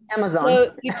 Amazon.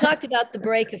 So you've talked about the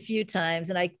break a few times,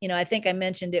 and I think I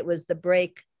mentioned it was the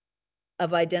break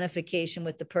of identification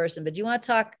with the person. But do you want to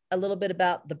talk a little bit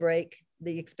about the break,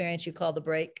 the experience you call the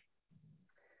break?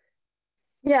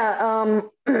 Yeah.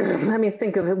 Let me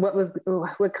think of it.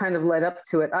 What kind of led up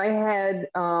to it. I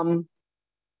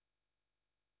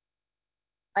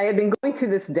had been going through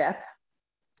this death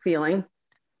feeling,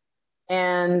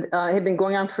 and it had been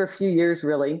going on for a few years,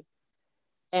 really.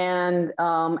 And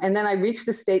then I reached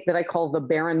the state that I call the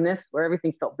barrenness, where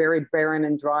everything felt very barren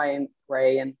and dry and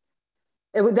gray. And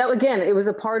it was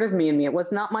a part of me and me. It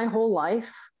was not my whole life.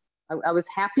 I was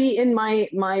happy in my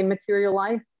material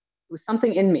life. It was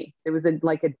something in me. There was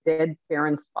like a dead,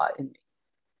 barren spot in me.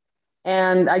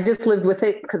 And I just lived with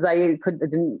it because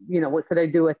what could I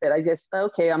do with it? I just,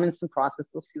 okay, I'm in some process.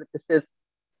 We'll see what this is.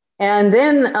 And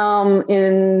then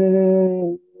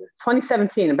in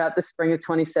 2017, about the spring of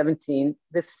 2017,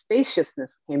 this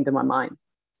spaciousness came to my mind.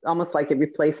 Almost like it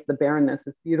replaced the barrenness,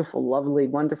 this beautiful, lovely,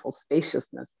 wonderful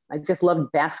spaciousness. I just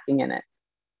loved basking in it.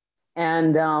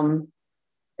 And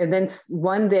then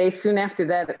one day, soon after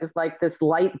that, it was like this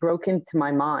light broke into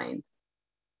my mind,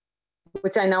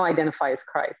 which I now identify as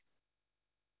Christ.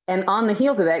 And on the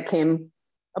heels of that came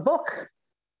a book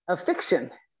of fiction,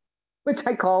 which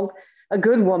I called A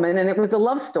Good Woman, and it was a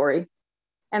love story.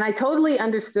 And I totally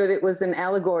understood it was an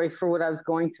allegory for what I was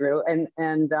going through, and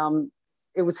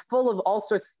it was full of all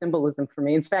sorts of symbolism for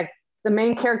me. In fact, the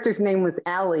main character's name was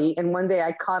Allie, and one day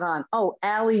I caught on, oh,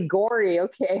 Allie Gory,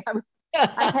 okay.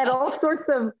 I had all sorts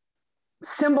of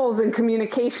symbols and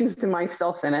communications to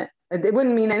myself in it. It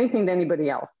wouldn't mean anything to anybody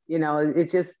else,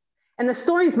 it just, and the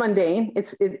story's mundane.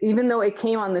 Even though it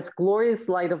came on this glorious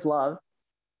light of love,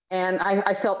 and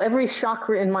I felt every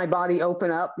chakra in my body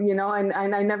open up, and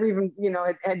I never even,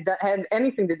 had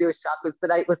anything to do with chakras,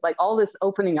 but it was like all this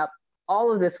opening up,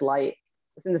 all of this light,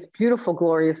 in this beautiful,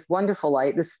 glorious, wonderful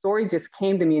light. This story just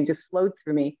came to me and just flowed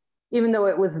through me, even though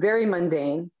it was very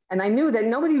mundane. And I knew that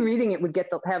nobody reading it would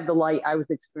have the light I was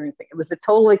experiencing. It was a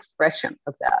total expression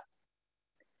of that.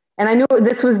 And I knew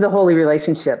this was the holy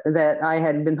relationship that I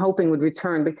had been hoping would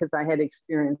return because I had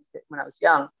experienced it when I was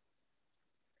young.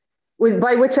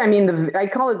 By which I mean, I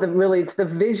call it it's the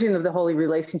vision of the holy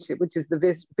relationship, which is the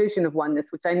vision of oneness,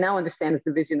 which I now understand is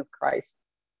the vision of Christ.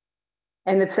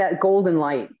 And it's that golden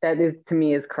light that is, to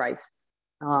me, is Christ.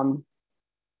 That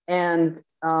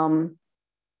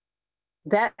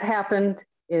happened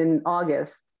in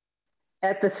August.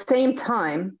 At the same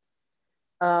time,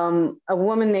 a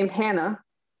woman named Hannah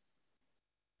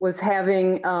was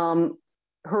having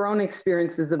her own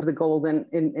experiences of the golden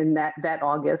in that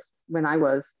August when I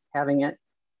was having it.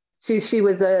 She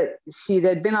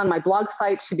had been on my blog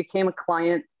site. She became a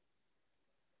client.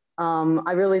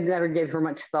 I really never gave her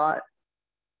much thought.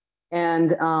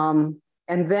 And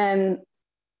then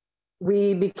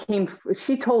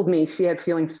she told me she had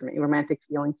feelings for me, romantic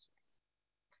feelings.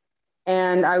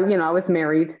 And I was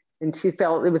married, and she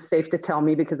felt it was safe to tell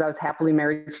me because I was happily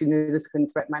married. She knew this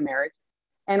couldn't threaten my marriage.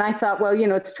 And I thought, well,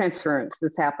 it's transference.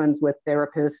 This happens with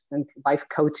therapists and life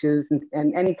coaches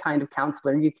and any kind of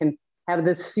counselor. You can have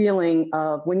this feeling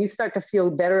of when you start to feel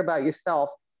better about yourself,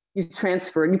 you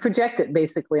transfer and you project it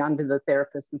basically onto the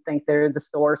therapist and think they're the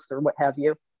source or what have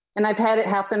you. And I've had it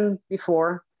happen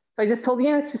before. So I just told her,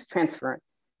 yeah, it's just transference.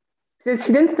 She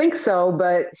didn't think so,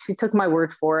 but she took my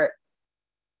word for it.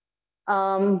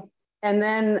 And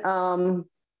then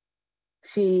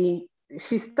she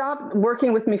stopped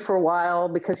working with me for a while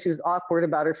because she was awkward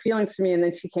about her feelings for me. And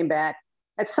then she came back.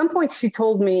 At some point, she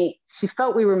told me she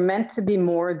felt we were meant to be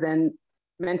more than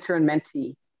mentor and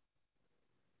mentee.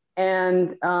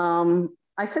 And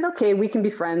I said, okay, we can be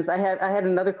friends. I had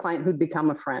another client who'd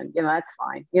become a friend. That's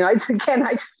fine. I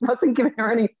just wasn't giving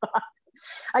her any thought.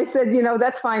 I said,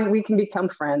 that's fine. We can become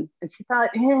friends. And she thought,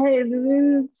 hey,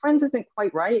 friends isn't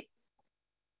quite right.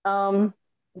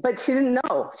 But she didn't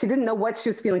know. She didn't know what she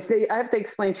was feeling. I have to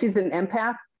explain, she's an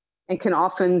empath and can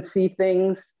often see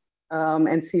things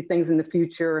and see things in the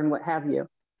future and what have you.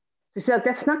 So she thought,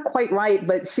 that's not quite right,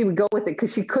 but she would go with it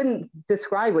because she couldn't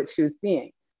describe what she was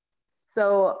seeing.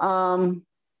 So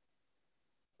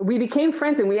we became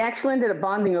friends, and we actually ended up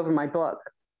bonding over my book.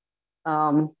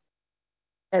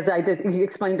 As I did, he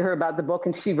explained to her about the book,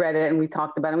 and she read it, and we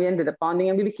talked about it. And we ended up bonding,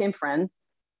 and we became friends.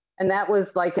 And that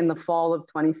was like in the fall of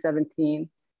 2017.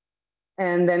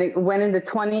 And then it went into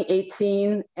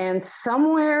 2018. And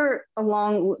somewhere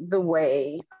along the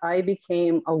way, I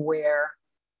became aware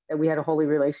that we had a holy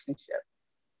relationship.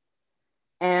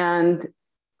 And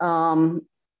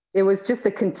it was just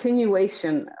a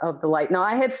continuation of the light. Now,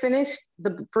 I had finished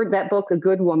that book, A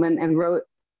Good Woman, and wrote,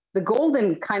 the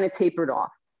golden kind of tapered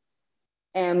off.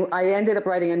 And I ended up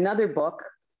writing another book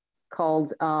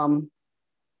called Towing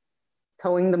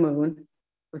the Moon.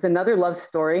 It was another love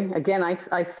story. Again,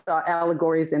 I saw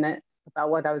allegories in it about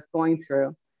what I was going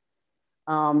through.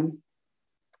 But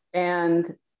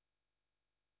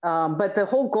the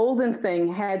whole golden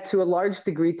thing had to a large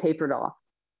degree tapered off.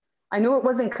 I knew it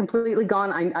wasn't completely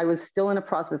gone. I was still in a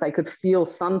process. I could feel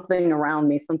something around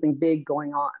me, something big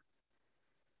going on.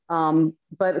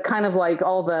 But kind of like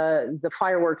all the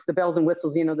fireworks, the bells and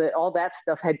whistles, all that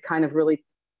stuff had kind of really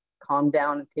calmed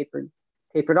down and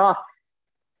tapered off.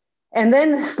 And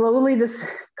then slowly this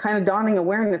kind of dawning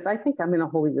awareness, I think I'm in a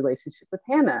holy relationship with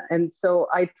Hannah. And so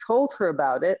I told her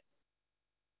about it.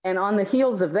 And on the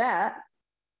heels of that,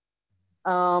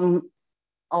 all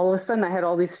of a sudden I had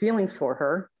all these feelings for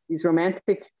her, these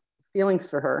romantic feelings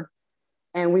for her.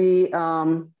 And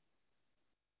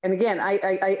and again,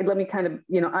 let me kind of,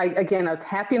 I was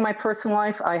happy in my personal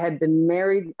life. I had been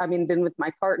married, been with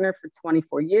my partner for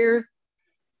 24 years.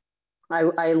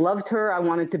 I loved her. I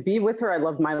wanted to be with her. I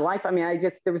loved my life.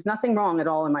 There was nothing wrong at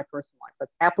all in my personal life. I was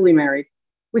happily married,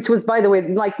 which was, by the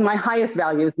way, like my highest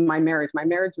value is my marriage. My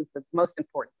marriage was the most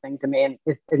important thing to me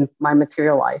in my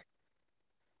material life.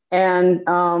 And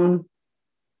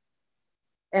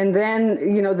then,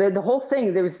 the whole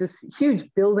thing, there was this huge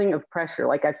building of pressure.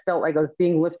 Like I felt like I was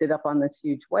being lifted up on this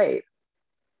huge wave.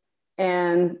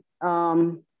 And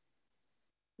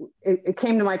it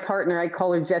came to my partner. I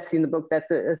call her Jessie in the book.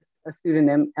 That's a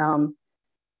pseudonym.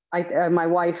 My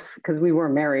wife, because we were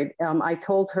married, I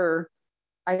told her,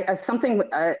 I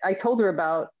told her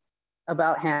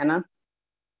about Hannah.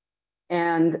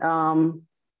 And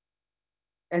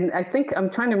I think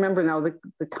I'm trying to remember now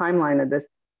the timeline of this.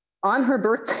 On her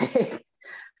birthday,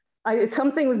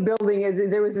 something was building.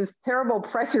 There was this terrible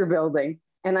pressure building,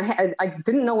 and I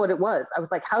didn't know what it was. I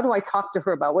was like, how do I talk to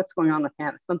her about what's going on with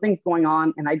Hannah? Something's going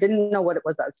on, and I didn't know what it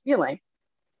was I was feeling.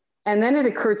 And then it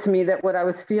occurred to me that what I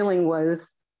was feeling was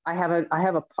I have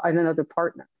another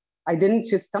partner. I didn't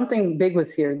just, something big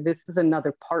was here. This is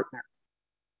another partner.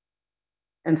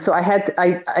 And so I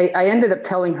ended up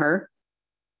telling her.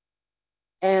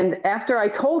 And after I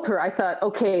told her, I thought,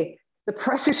 okay, the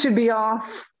pressure should be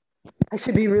off. I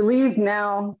should be relieved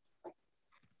now.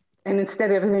 And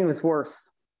instead, everything was worse.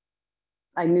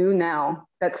 I knew now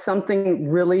that something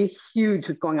really huge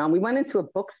was going on. We went into a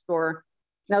bookstore.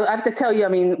 Now, I have to tell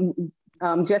you,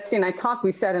 Jessie and I talked.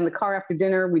 We sat in the car after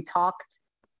dinner. We talked.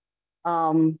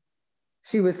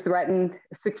 She was threatened.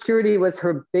 Security was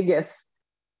her biggest.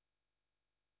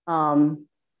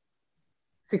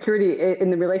 Security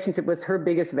in the relationship was her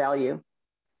biggest value.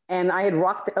 And I had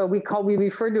rocked, we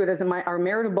referred to it as our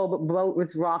marital boat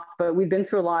was rocked, but we'd been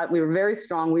through a lot. We were very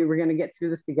strong. We were going to get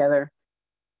through this together.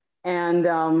 And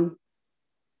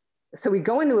so we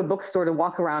go into a bookstore to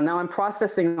walk around. Now I'm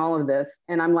processing all of this.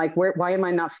 And I'm like, why am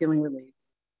I not feeling relieved?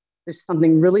 There's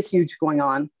something really huge going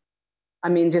on.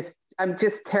 Just I'm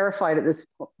just terrified at this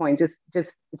point. It's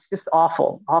just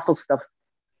awful, awful stuff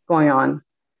going on.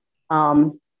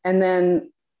 And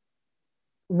then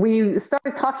we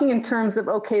started talking in terms of,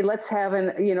 okay, let's have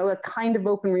a kind of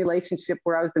open relationship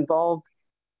where I was involved.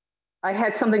 I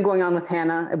had something going on with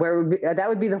Hannah where that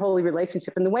would be the holy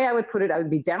relationship. And the way I would put it, I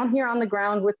would be down here on the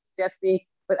ground with Jesse,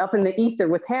 but up in the ether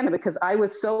with Hannah, because I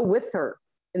was so with her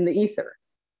in the ether.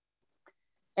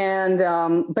 And,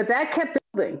 but that kept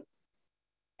building.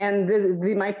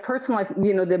 And my personal life,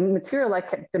 the material life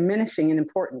kept diminishing in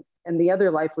importance, and the other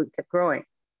life kept growing.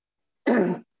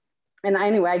 And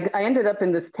anyway, I ended up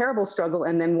in this terrible struggle.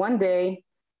 And then one day,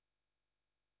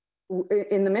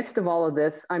 in the midst of all of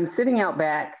this, I'm sitting out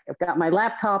back. I've got my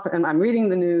laptop and I'm reading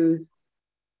the news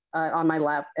on my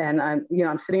lap, and I'm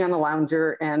sitting on the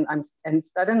lounger, and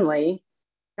suddenly,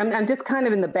 I'm just kind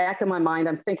of in the back of my mind,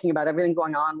 I'm thinking about everything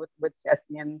going on with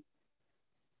Jesse and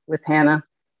with Hannah,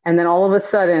 and then all of a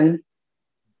sudden,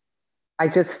 I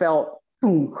just felt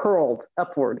hurled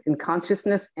upward in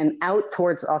consciousness and out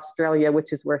towards Australia,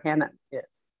 which is where Hannah is.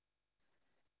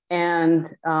 And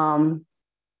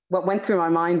what went through my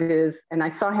mind is, and I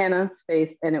saw Hannah's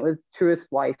face, and it was truest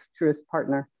wife, truest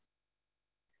partner.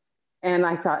 And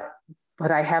I thought, but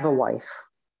I have a wife.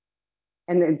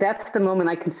 And that's the moment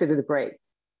I consider the break.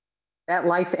 That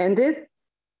life ended,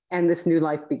 and this new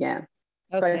life began.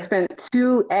 Okay. So I spent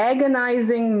 2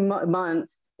 agonizing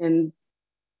months in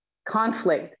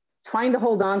conflict, trying to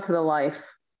hold on to the life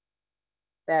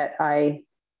that I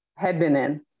had been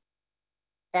in,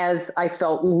 as I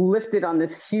felt lifted on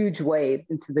this huge wave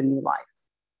into the new life.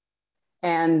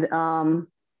 And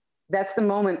that's the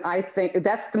moment,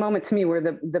 that's the moment to me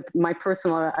where my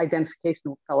personal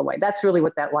identification fell away. That's really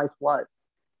what that life was.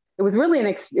 It was really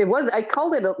I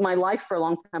called it my life for a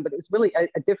long time, but it was really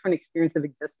a different experience of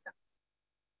existence.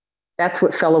 That's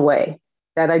what fell away,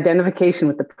 that identification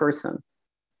with the person.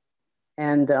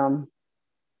 And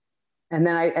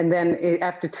then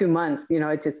after 2 months,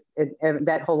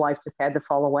 that whole life just had to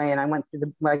fall away. And I went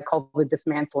through what I call the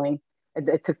dismantling.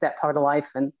 It took that part of life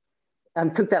and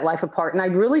took that life apart. And I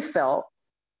really felt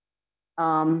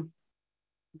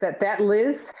that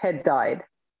Liz had died,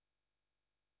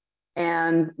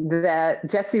 and that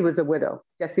Jesse was a widow.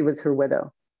 Jesse was her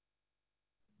widow.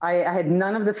 I had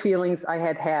none of the feelings I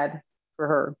had had for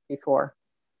her before.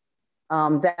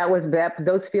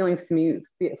 Those feelings to me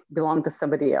belonged to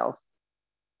somebody else.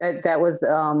 That was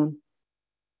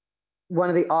one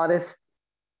of the oddest.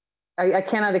 I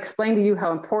cannot explain to you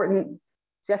how important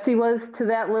Jesse was to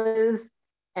that Liz,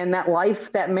 and that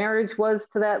life, that marriage was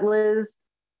to that Liz,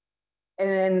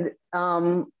 and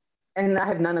I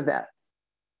have none of that.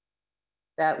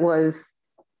 That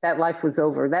life was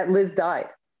over. That Liz died.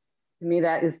 To me,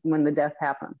 that is when the death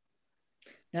happened.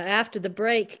 Now, after the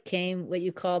break came what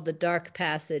you called the dark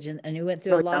passage, and you went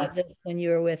through a lot of this when you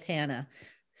were with Hannah.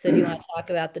 So do you want to talk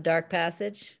about the dark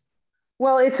passage?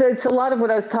 Well, it's a lot of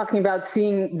what I was talking about,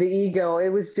 seeing the ego. It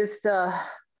was just,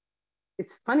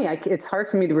 it's funny. It's hard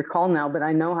for me to recall now, but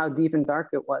I know how deep and dark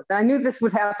it was. And I knew this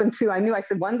would happen too. I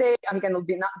said, one day I'm going to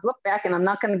look back and I'm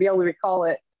not going to be able to recall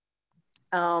it.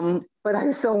 But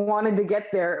I so wanted to get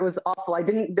there. It was awful.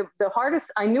 The hardest,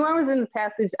 I knew I was in the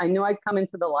passage. I knew I'd come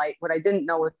into the light. What I didn't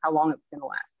know was how long it was going to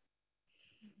last.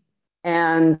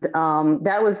 And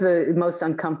that was the most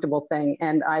uncomfortable thing.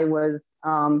 And I was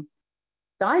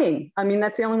dying. I mean,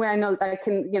 that's the only way I know I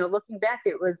can, looking back,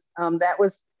 it was,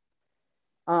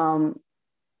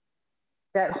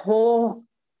 that whole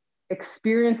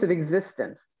experience of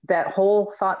existence, that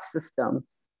whole thought system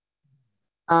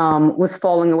was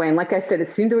falling away. And like I said, it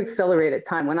seemed to accelerate at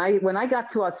time. When I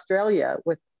got to Australia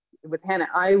with Hannah,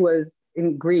 I was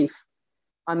in grief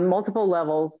on multiple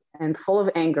levels and full of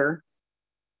anger.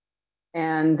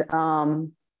 And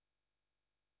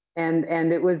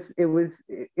it was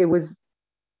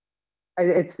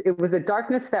a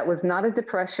darkness that was not a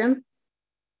depression.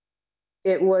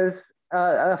 It was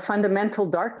a fundamental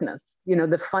darkness,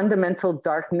 the fundamental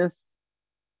darkness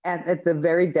at the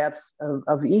very depths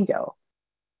of ego.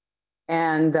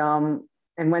 And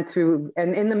went through,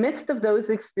 and in the midst of those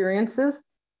experiences,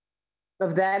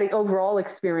 of that overall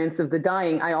experience of the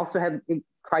dying, I also had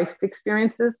Christ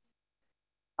experiences.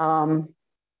 And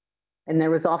there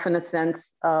was often a sense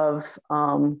of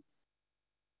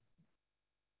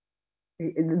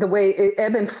the way it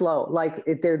ebb and flow, like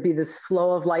there'd be this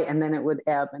flow of light and then it would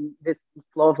ebb, and this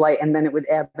flow of light and then it would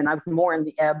ebb. And I was more in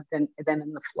the ebb than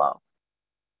in the flow.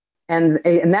 And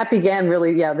that began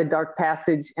really, the dark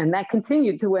passage. And that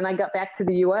continued to when I got back to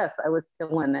the US, I was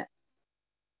still in it.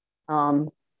 And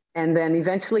then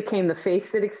eventually came the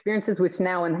face it experiences, which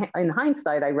now in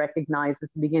hindsight, I recognize as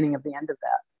the beginning of the end of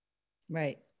that.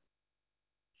 Right.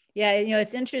 Yeah,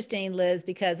 it's interesting, Liz,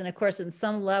 because, and of course, in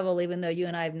some level, even though you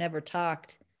and I have never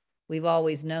talked, we've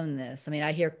always known this. I mean,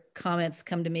 I hear comments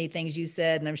come to me, things you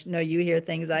said, and I know you hear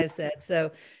things I've said.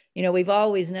 So, we've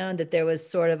always known that there was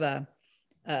sort of a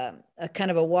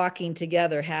kind of a walking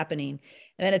together happening.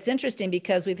 And it's interesting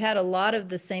because we've had a lot of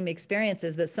the same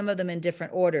experiences, but some of them in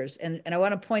different orders. And I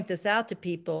want to point this out to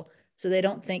people so they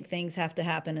don't think things have to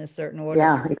happen in a certain order.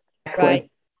 Yeah, exactly.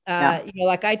 Right. Yeah.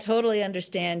 Like I totally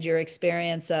understand your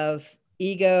experience of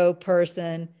ego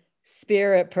person,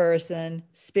 spirit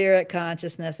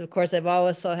consciousness. Of course, I've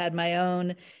also had my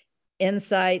own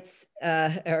insights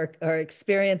or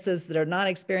experiences that are not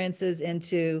experiences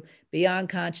into beyond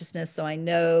consciousness. So I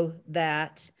know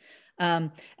that.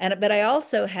 But I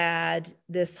also had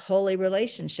this holy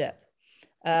relationship.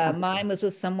 Mine was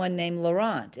with someone named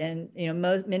Laurent, and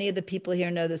many of the people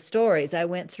here know the stories. I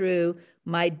went through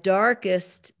my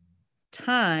darkest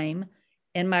time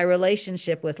in my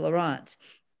relationship with Laurent.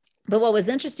 But what was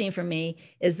interesting for me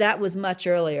is that was much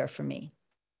earlier for me.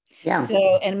 Yeah.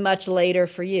 So, and much later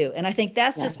for you. And I think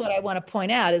that's just what I want to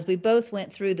point out is we both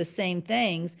went through the same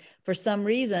things. For some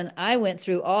reason, I went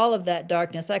through all of that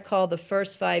darkness. I call the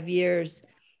first 5 years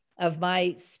of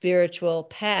my spiritual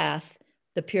path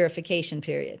the purification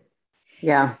period.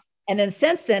 Yeah. And then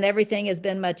since then, everything has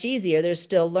been much easier. There's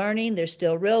still learning, there's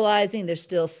still realizing, there's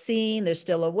still seeing, there's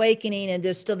still awakening, and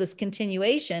there's still this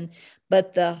continuation.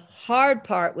 But the hard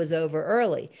part was over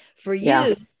early. For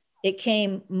you, it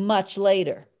came much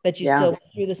later, but you still went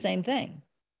through the same thing.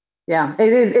 Yeah,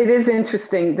 it is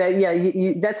interesting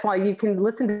that, that's why you can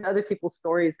listen to other people's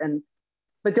stories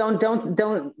but don't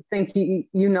think you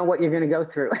know what you're going to go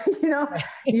through.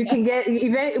 You can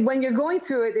get when you're going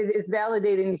through it. It is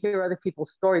validating to hear other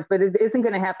people's stories, but it isn't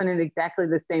going to happen in exactly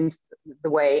the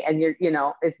way. And you're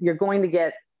going to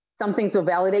get some things will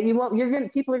validate you. Won't.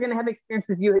 People are going to have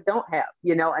experiences you don't have.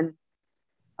 And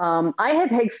I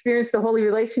had experienced the holy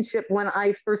relationship when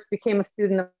I first became a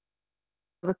student of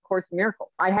A Course in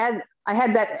Miracles. I had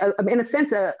that in a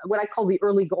sense what I call the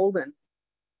early golden.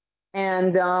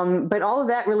 And but all of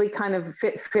that really kind of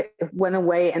went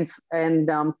away and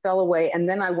fell away, and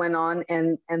then I went on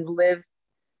and lived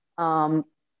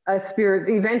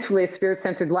eventually a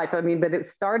spirit-centered life. I mean, but it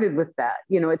started with that.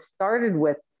 It started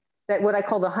with that, what I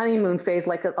call the honeymoon phase,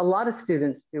 like a lot of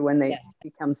students do when they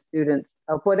become students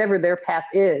of whatever their path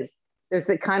is. There's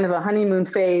the kind of a honeymoon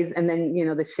phase, and then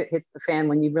the shit hits the fan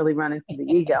when you really run into the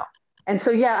ego. And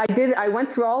so, I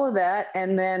went through all of that.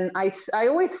 And then I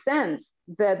always sensed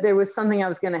that there was something I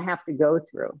was going to have to go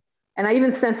through. And I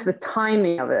even sensed the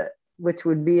timing of it, which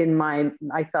would be in I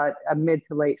thought, a mid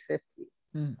to late 50s.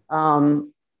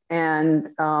 That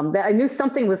I knew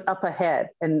something was up ahead.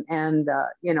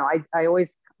 I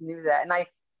always knew that. And I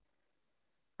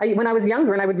when I was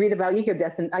younger and I would read about ego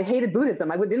death, and I hated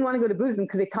Buddhism. I didn't want to go to Buddhism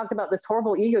because they talked about this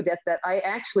horrible ego death that I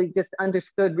actually just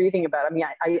understood reading about. I mean,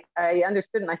 I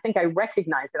understood, and I think I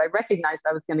recognized it. I recognized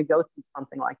I was going to go through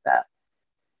something like that.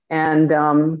 And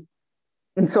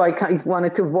so I kind of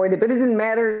wanted to avoid it, but it didn't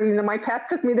matter. My path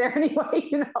took me there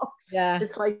anyway, Yeah.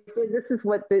 It's like, this is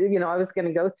what I was going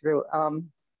to go through.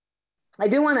 I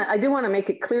do want to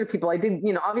make it clear to people. I did,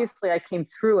 obviously I came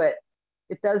through it.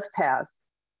 It does pass.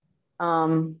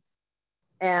 In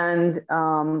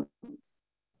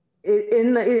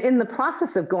the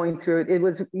process of going through it, it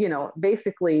was,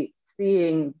 basically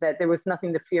seeing that there was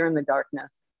nothing to fear in the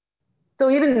darkness. So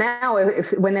even now,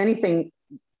 when anything,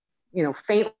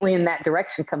 faintly in that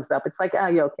direction comes up, it's like, oh,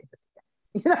 you're okay.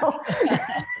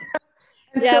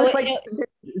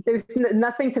 There's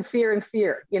nothing to fear in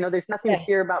fear. There's nothing to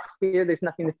fear about fear. There's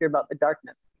nothing to fear about the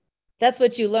darkness. That's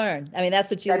what you learn. I mean, that's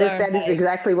what you learn. That is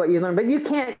exactly what you learn. But you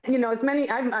can't, as many,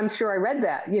 I'm sure I read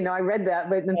that, I read that,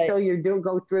 but until you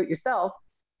go through it yourself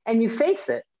and you face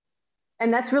it.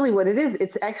 And that's really what it is.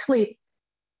 It's actually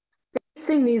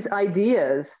facing these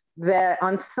ideas that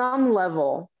on some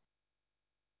level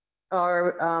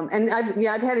are, and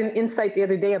I've had an insight the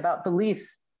other day about beliefs.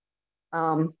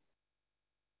 They're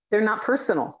not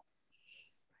personal.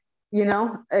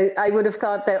 I would have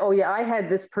thought that, I had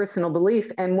this personal belief.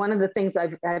 And one of the things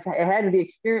I've had the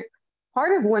experience,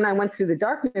 part of when I went through the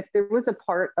darkness, there was a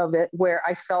part of it where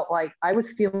I felt like I was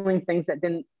feeling things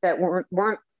that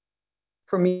weren't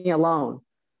for me alone,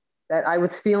 that I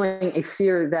was feeling a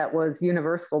fear that was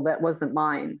universal, that wasn't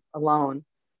mine alone.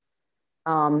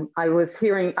 I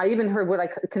even heard what I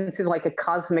consider like a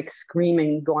cosmic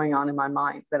screaming going on in my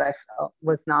mind that I felt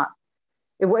was not,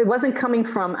 it wasn't coming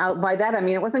from out. By that I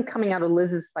mean, it wasn't coming out of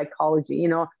Liz's psychology.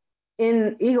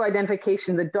 In ego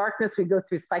identification, the darkness we go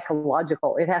through is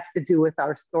psychological. It has to do with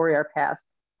our story, our past.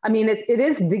 I mean, it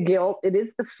is the guilt, it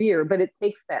is the fear, but it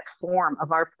takes that form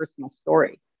of our personal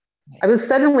story. I was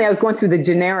going through the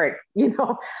generic,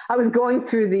 I was going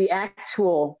through the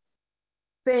actual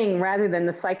thing rather than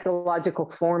the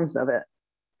psychological forms of it,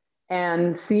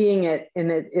 and seeing it in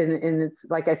its,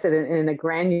 like I said, in a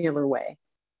granular way.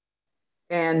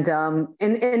 And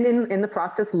in the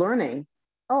process, learning,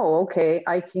 oh, okay,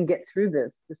 I can get through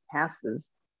this. This passes.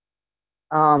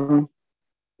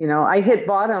 I hit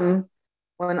bottom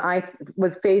when I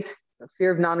was faced with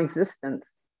fear of non-existence,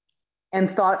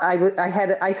 and thought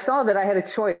I saw that I had a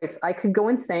choice. I could go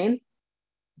insane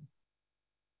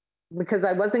because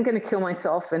I wasn't going to kill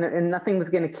myself, and nothing was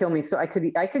going to kill me. So I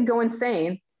could go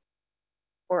insane,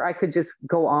 or I could just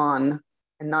go on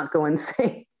and not go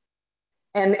insane.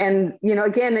 And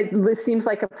again, it seems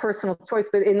like a personal choice,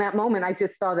 but in that moment, I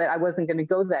just saw that I wasn't going to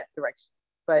go that direction.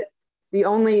 But the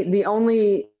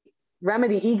only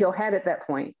remedy ego had at that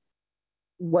point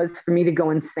was for me to go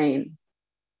insane,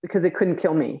 because it couldn't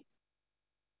kill me.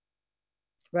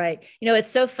 Right.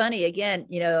 It's so funny. Again,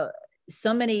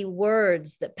 so many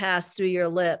words that pass through your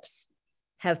lips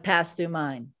have passed through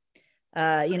mine.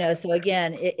 So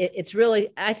again, it's really,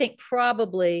 I think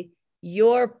probably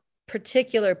your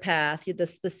particular path, the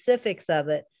specifics of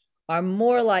it are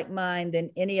more like mine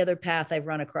than any other path I've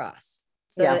run across.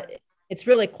 So it's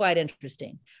really quite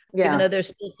interesting, even though there's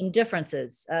still some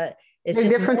differences. It's the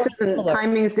just differences and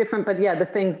timing is different, but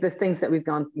the things that we've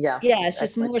gone, it's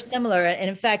just more similar. And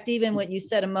in fact, even what you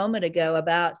said a moment ago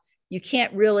about you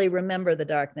can't really remember the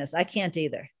darkness, I can't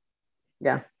either.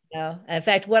 Yeah. In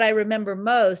fact, what I remember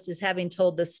most is having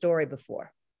told this story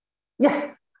before.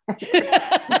 Yeah.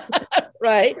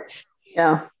 Right.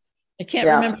 Yeah. I can't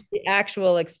remember the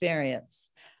actual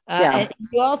experience. And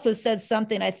you also said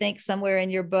something, I think, somewhere in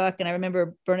your book, and I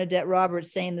remember Bernadette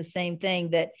Roberts saying the same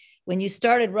thing, that when you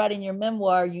started writing your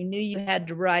memoir, you knew you had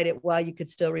to write it while you could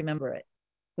still remember it.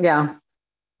 Yeah.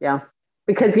 Yeah.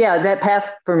 Because, that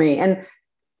passed for me. And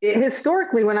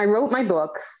historically, when I wrote my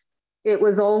books, it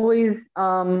was always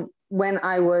when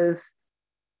I was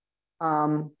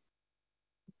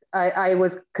I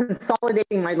was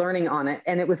consolidating my learning on it,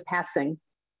 and it was passing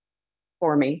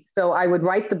for me. So I would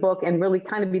write the book and really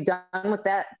kind of be done with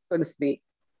that, so to speak,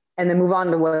 and then move on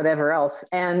to whatever else.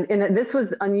 And this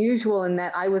was unusual in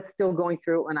that I was still going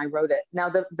through it when I wrote it. Now,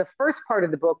 the first part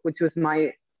of the book, which was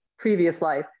my previous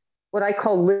life, what I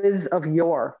call Liz of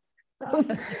yore,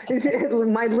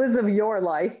 my Liz of yore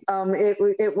life.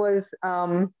 It was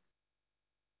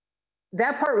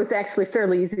that part was actually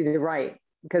fairly easy to write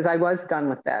because I was done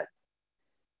with that.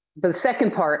 The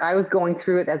second part, I was going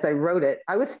through it as I wrote it.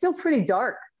 I was still pretty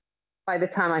dark by the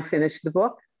time I finished the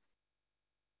book.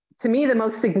 To me, the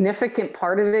most significant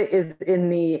part of it is in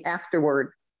the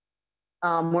afterword,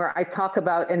 where I talk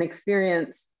about an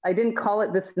experience. I didn't call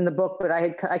it this in the book, but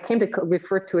I came to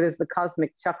refer to it as the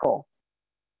cosmic chuckle.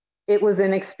 It was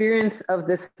an experience of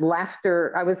this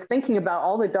laughter. I was thinking about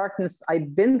all the darkness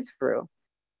I'd been through.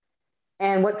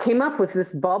 And what came up was this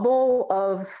bubble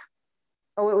of,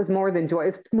 it was more than joy.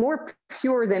 It's more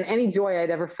pure than any joy I'd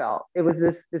ever felt. It was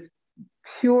this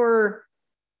pure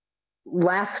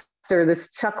laughter, this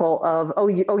chuckle of,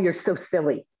 you're so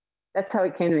silly. That's how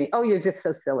it came to me. Oh, you're just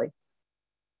so silly.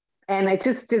 And I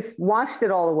just washed it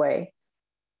all away.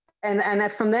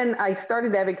 And from then I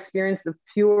started to have experience of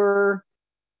pure,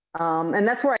 and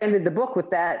that's where I ended the book,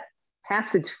 with that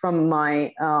passage from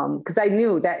my, because I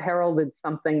knew that heralded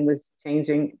something was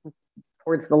changing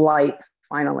towards the light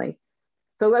finally.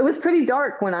 So it was pretty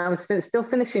dark when I was still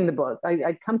finishing the book.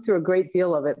 I'd come through a great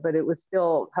deal of it, but it was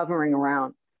still hovering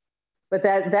around. But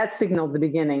that signaled the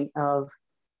beginning of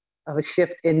a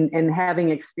shift in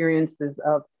having experiences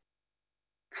of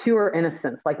pure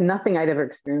innocence, like nothing I'd ever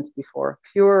experienced before.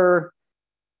 Pure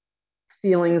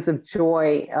feelings of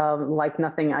joy, like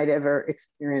nothing I'd ever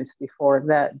experienced before.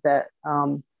 That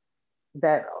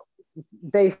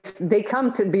they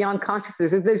come to beyond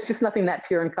consciousness. There's just nothing that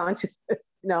pure in consciousness,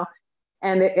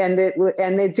 And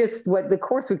it just what the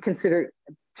Course would consider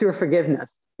pure forgiveness,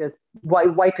 just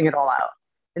wiping it all out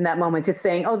in that moment, just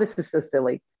saying, oh, this is so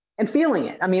silly, and feeling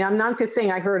it. I mean, I'm not just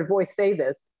saying I heard a voice say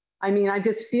this. I mean, I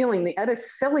just feeling the utter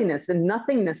silliness and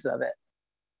nothingness of it.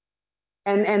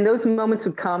 And those moments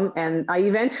would come, and I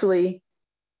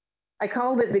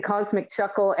called it the cosmic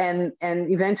chuckle, and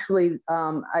eventually,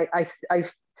 to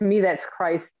me, that's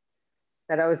Christ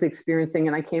that I was experiencing,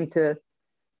 and I came to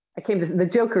the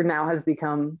Joker now has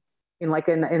become, in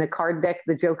a card deck,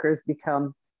 the Joker has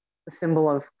become a symbol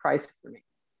of Christ for me.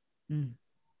 Mm.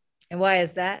 And why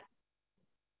is that?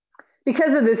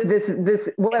 Because of this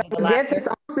what I get is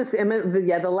almost this image,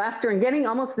 the laughter, and getting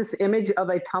almost this image of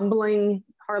a tumbling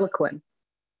harlequin.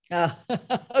 Oh,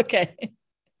 okay.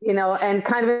 And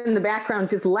kind of in the background,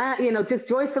 just just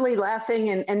joyfully laughing,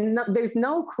 and no, there's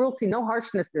no cruelty, no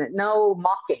harshness in it, no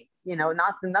mocking,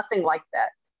 nothing like that.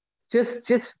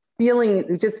 Just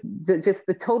feeling just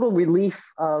the total relief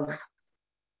of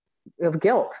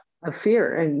guilt, of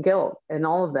fear and guilt, and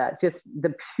all of that. Just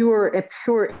the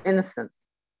pure innocence,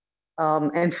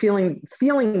 and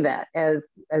feeling that as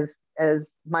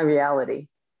my reality.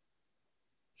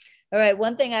 All right.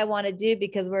 One thing I want to do,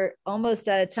 because we're almost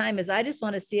out of time, is I just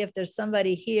want to see if there's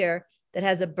somebody here that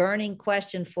has a burning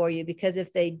question for you, because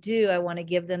if they do, I want to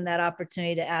give them that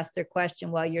opportunity to ask their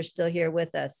question while you're still here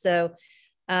with us. So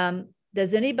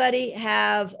does anybody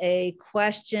have a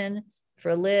question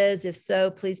for Liz? If so,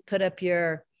 please put up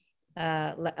your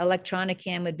electronic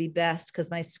hand would be best, because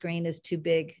my screen is too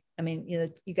big. I mean,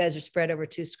 you guys are spread over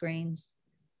 2 screens.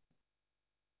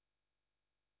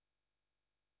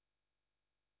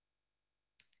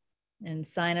 And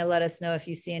Sina, let us know if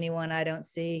you see anyone I don't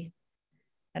see.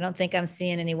 I don't think I'm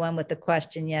seeing anyone with the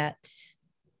question yet.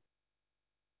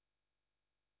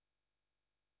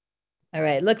 All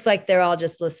right, looks like they're all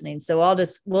just listening. So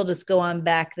we'll just go on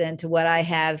back then to what I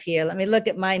have here. Let me look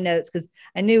at my notes, because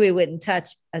I knew we wouldn't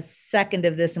touch a second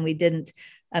of this, and we didn't.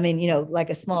 I mean,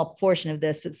 like a small portion of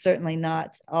this, but certainly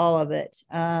not all of it.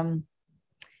 But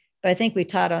I think we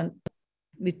taught on.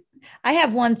 I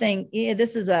have one thing.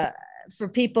 This is for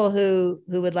people who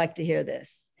would like to hear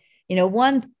this.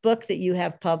 One book that you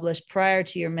have published prior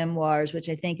to your memoirs, which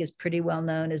I think is pretty well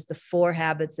known, is The 4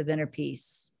 Habits of Inner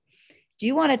Peace. Do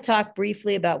you want to talk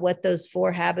briefly about what those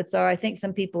 4 habits are? I think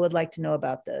some people would like to know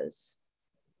about those.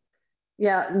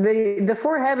 Yeah, the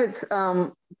 4 habits,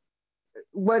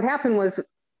 what happened was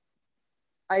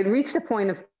I reached a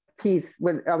point of peace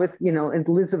when I was, in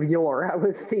Liz of yore. I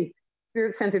was the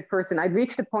spirit-centered person. I'd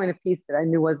reached a point of peace that I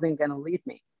knew wasn't going to leave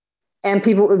me. And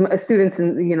people, students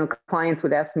and, clients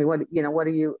would ask me, what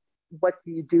do you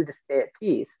do to stay at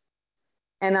peace?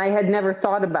 And I had never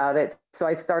thought about it. So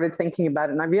I started thinking about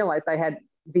it, and I realized I had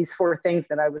these 4 things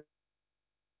that I was,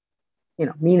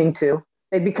 meaning to.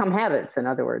 They'd become habits, in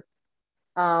other words.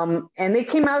 And they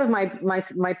came out of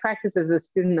my practice as a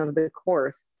student of the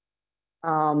course,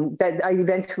 that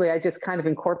I just kind of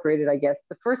incorporated, I guess.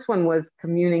 The first one was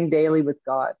communing daily with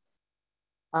God.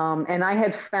 And I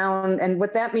had found, and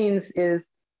what that means is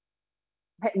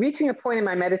reaching a point in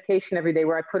my meditation every day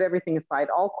where I put everything aside,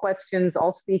 all questions,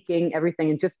 all seeking, everything,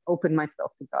 and just open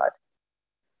myself to God.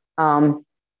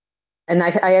 And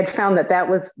I had found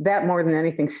that more than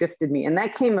anything shifted me. And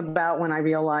that came about when I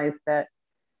realized that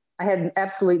I had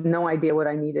absolutely no idea what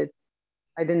I needed.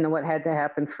 I didn't know what had to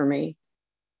happen for me.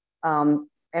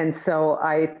 And so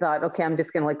I thought, okay, I'm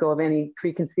just going to let go of any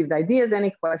preconceived ideas,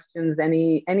 any questions,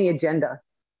 any agenda,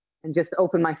 and just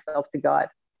open myself to God.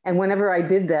 And whenever I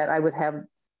did that, I would have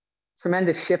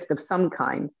tremendous shift of some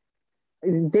kind.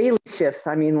 Daily shifts,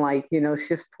 I mean,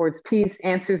 shifts towards peace,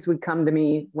 answers would come to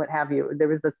me, what have you. There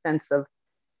was a sense of,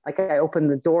 I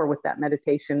opened the door with that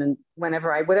meditation, and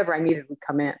whatever I needed would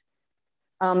come in.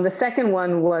 The second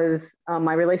one was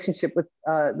my relationship with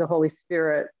the Holy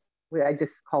Spirit, I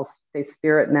just say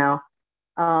Spirit now,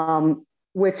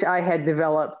 which I had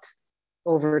developed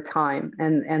over time.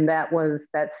 And that was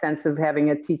that sense of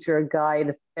having a teacher, a guide,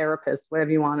 a therapist,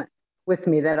 whatever you want it, with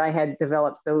me, that I had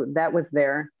developed. So that was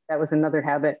there. That was another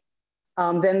habit.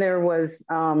 Then there was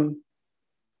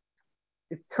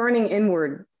turning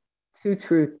inward to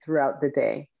truth throughout the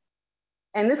day.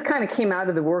 And this kind of came out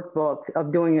of the workbook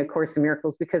of doing A Course in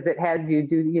Miracles, because it had you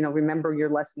do, remember your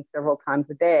lessons several times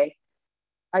a day.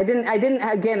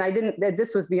 This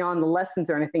was beyond the lessons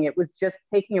or anything. It was just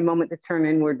taking a moment to turn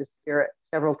inward to Spirit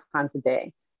several times a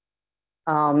day.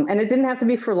 And it didn't have to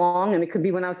be for long. And it could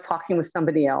be when I was talking with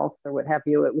somebody else or what have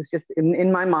you. It was just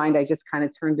in my mind, I just kind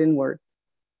of turned inward.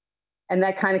 And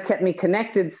that kind of kept me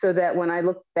connected, so that when I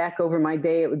looked back over my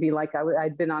day, it would be like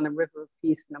I'd been on a river of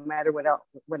peace, no matter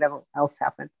whatever else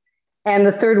happened. And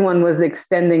the third one was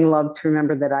extending love to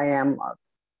remember that I am love,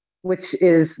 which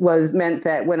was meant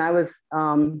that when I was,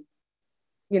 when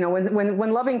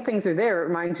loving things are there, it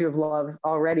reminds you of love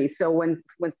already. So when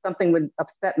something would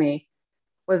upset me,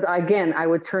 I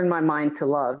would turn my mind to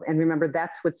love and remember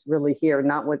that's what's really here,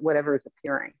 not whatever is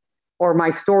appearing, or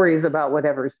my stories about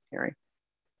whatever is appearing.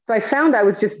 So I found I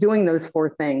was just doing those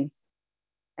 4 things.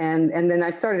 And then I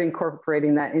started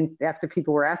incorporating that after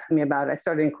people were asking me about it. I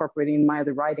started incorporating in my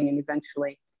other writing, and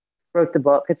eventually wrote the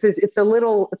book. It's a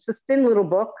thin little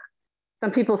book.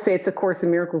 Some people say it's A Course in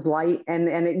Miracles light, and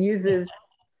it uses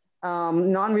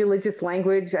non-religious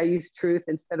language. I use truth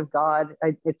instead of God.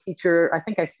 I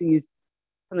think I use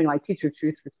something like teacher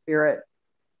truth for spirit.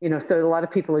 So a lot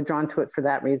of people are drawn to it for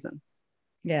that reason.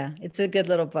 Yeah, it's a good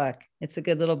little book. It's a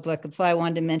good little book. That's why I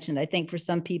wanted to mention it. I think for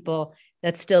some people,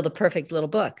 that's still the perfect little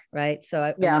book, right? So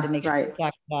I wanted to Yeah, make sure right. we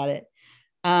talk about it.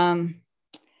 Um,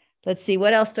 let's see,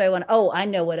 what else do I want? Oh, I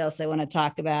know what else I want to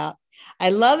talk about.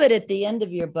 I love it at the end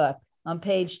of your book on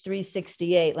page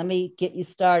 368. Let me get you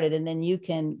started and then you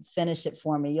can finish it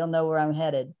for me. You'll know where I'm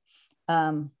headed.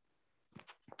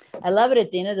 I love it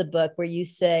at the end of the book where you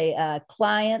say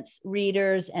clients,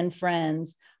 readers, and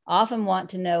friends often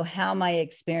want to know how my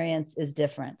experience is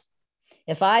different.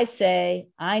 If I say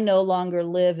I no longer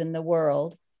live in the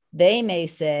world, they may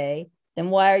say, then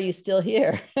why are you still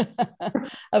here?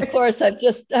 Of course, I've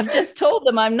just told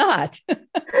them I'm not.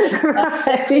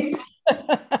 Right. They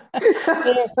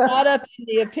are caught up in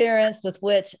the appearance with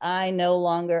which I no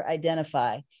longer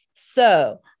identify.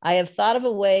 So I have thought of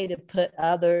a way to put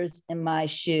others in my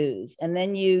shoes. And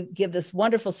then you give this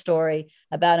wonderful story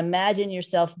about imagine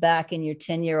yourself back in your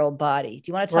 10-year-old body. Do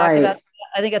you want to talk about Right. that?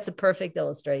 I think that's a perfect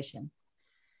illustration.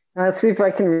 Let's see if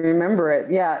I can remember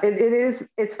it. Yeah, it is.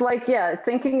 It's like, yeah,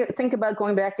 think about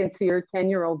going back into your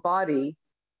 10-year-old body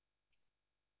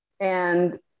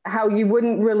and how you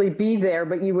wouldn't really be there,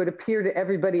 but you would appear to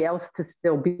everybody else to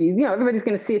still be. Everybody's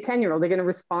going to see a 10-year-old. They're going to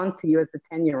respond to you as a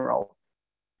 10-year-old.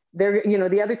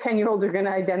 The other 10-year-olds are going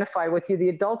to identify with you. The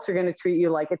adults are going to treat you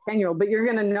like a 10-year-old, but you're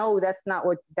going to know that's not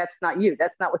you.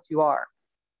 That's not what you are.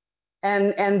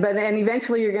 And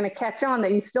eventually you're going to catch on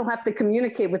that you still have to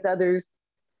communicate with others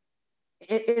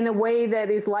in a way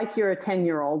that is like you're a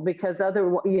 10-year-old, because other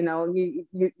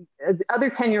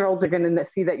 10-year-olds are going to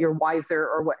see that you're wiser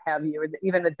or what have you.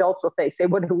 Even adults will say,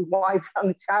 what a wise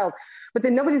young child. But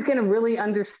then nobody's going to really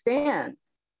understand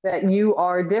that you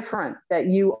are different, that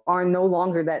you are no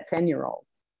longer that 10-year-old.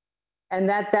 And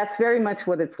that's very much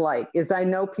what it's like, is I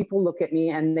know people look at me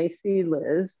and they see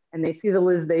Liz and they see the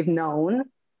Liz they've known,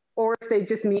 or if they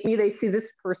just meet me, they see this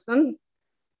person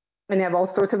and have all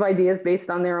sorts of ideas based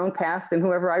on their own past and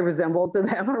whoever I resemble to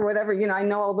them or whatever. I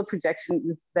know all the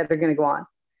projections that are going to go on,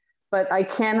 but I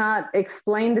cannot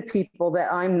explain to people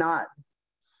that I'm not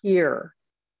here.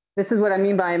 This is what I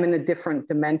mean by I'm in a different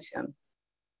dimension.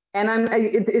 And I'm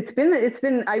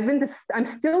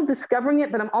still discovering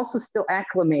it, but I'm also still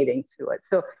acclimating to it.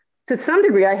 So to some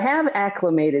degree, I have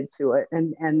acclimated to it,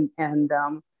 and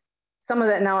some of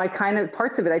that now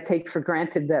parts of it I take for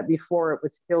granted, that before it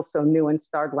was still so new and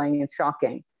startling and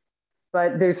shocking.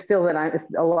 But there's still a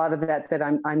lot of that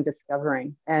I'm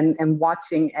discovering and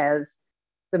watching as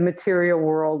the material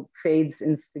world fades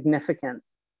in significance.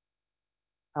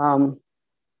 For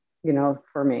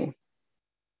me.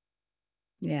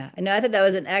 Yeah, I know. I thought that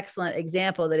was an excellent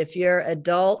example that if your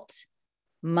adult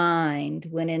mind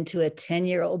went into a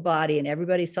 10-year-old body and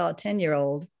everybody saw a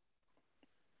 10-year-old.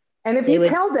 And if you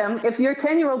tell them, if you're a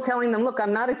 10-year-old telling them, look,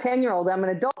 I'm not a 10-year-old, I'm an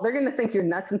adult, they're going to think you're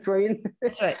nuts and throw you in.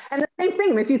 That's right. And the same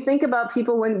thing, if you think about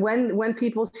people, when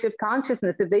people shift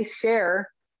consciousness, if they share,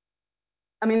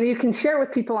 you can share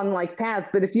with people on like paths,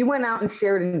 but if you went out and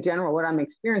shared in general what I'm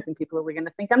experiencing, people are going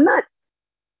to think I'm nuts.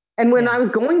 And when I was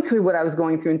going through what I was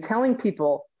going through and telling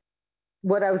people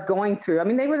what I was going through,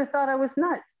 they would have thought I was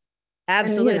nuts.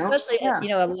 Absolutely. And, especially,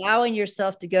 allowing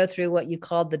yourself to go through what you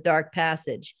called the dark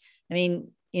passage.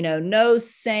 No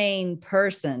sane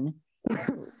person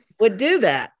would do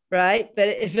that. Right.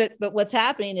 But what's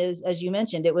happening is, as you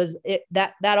mentioned,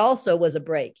 that also was a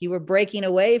break. You were breaking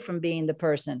away from being the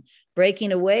person,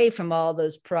 breaking away from all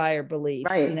those prior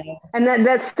beliefs. Right. And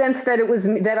that sense that it was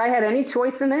that I had any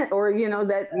choice in it, or,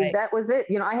 that was it.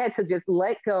 I had to just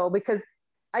let go, because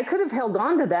I could have held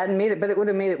on to that and made it, but it would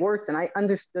have made it worse. And I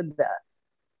understood that.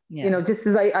 Yeah. Just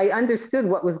as I understood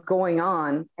what was going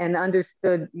on and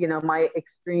understood,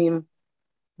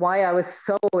 why I was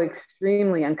so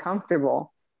extremely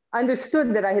uncomfortable.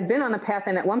 Understood that I had been on a path,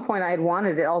 and at one point I had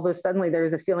wanted it, although suddenly there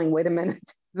was a feeling, wait a minute,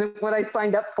 this is what I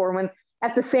signed up for, when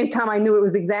at the same time I knew it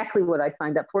was exactly what I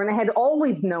signed up for. And I had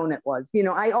always known it was.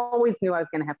 I always knew I was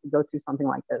going to have to go through something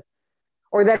like this,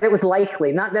 or that it was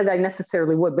likely, not that I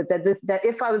necessarily would, but that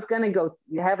if I was going to go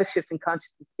have a shift in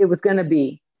consciousness, there's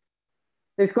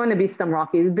going to be some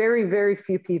rocky. Very, very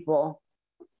few people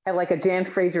have like a Jan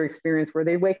Fraser experience where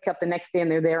they wake up the next day and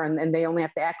they're there, and they only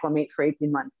have to acclimate for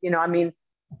 18 months.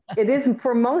 It is,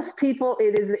 for most people,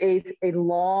 it is a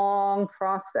long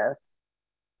process.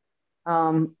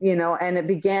 And it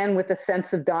began with a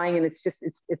sense of dying, and it's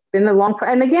been a long,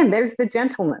 and again, there's the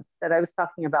gentleness that I was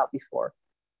talking about before.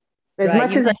 As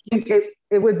much as I think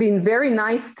it would be very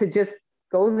nice to just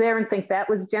go there and think that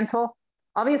was gentle,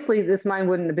 obviously this mind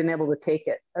wouldn't have been able to take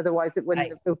it. Otherwise it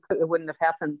wouldn't have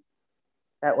happened.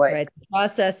 that way. Right. The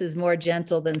process is more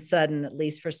gentle than sudden, at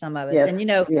least for some of us. Yes. And, you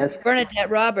know, yes. Bernadette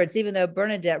Roberts, even though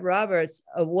Bernadette Roberts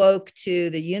awoke to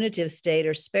the unitive state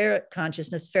or spirit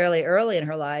consciousness fairly early in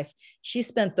her life, she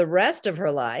spent the rest of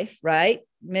her life, right,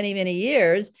 many, many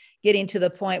years, getting to the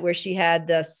point where she had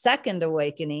the second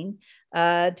awakening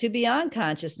to beyond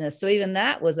consciousness. So even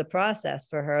that was a process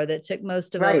for her that took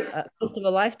most of a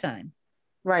lifetime.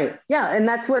 Right. Yeah. And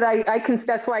that's what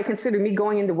that's why I consider me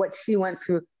going into what she went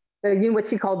through, what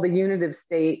she called the unitive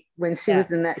state when she was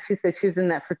in that. She said she was in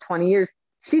that for 20 years.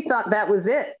 She thought that was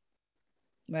it.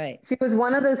 Right. She was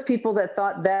one of those people that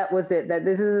thought that was it, that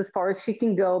this is as far as she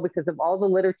can go because of all the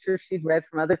literature she'd read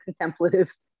from other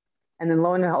contemplatives. And then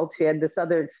lo and behold, she had this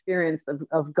other experience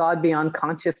of God beyond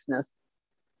consciousness.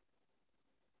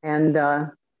 And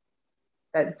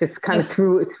that just kind of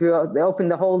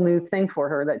opened a whole new thing for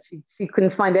her that she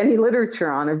couldn't find any literature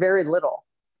on, or very little.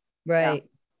 Right.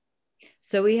 Yeah.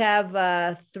 So we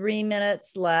have 3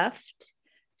 minutes left.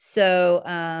 So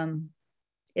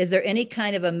is there any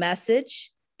kind of a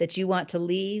message that you want to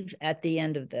leave at the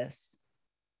end of this?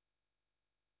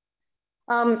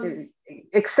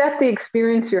 Accept the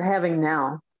experience you're having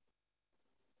now.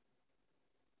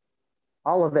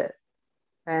 All of it.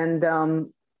 And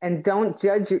don't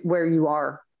judge where you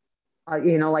are.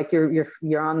 You know, like you're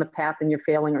on the path and you're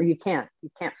failing, or you can't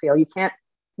fail. You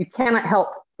cannot help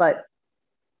but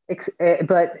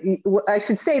I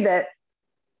should say that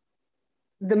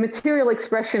the material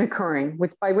expression occurring,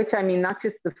 by which I mean not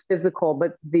just the physical,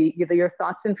 but your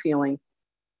thoughts and feelings,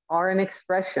 are an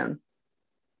expression,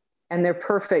 and they're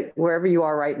perfect wherever you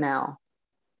are right now.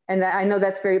 And I know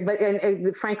that's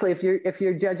and frankly, if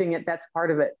you're judging it, that's part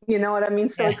of it. You know what I mean?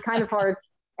 So it's kind of hard.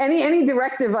 Any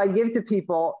directive I give to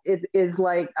people is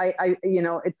like,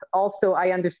 it's also,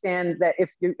 I understand that if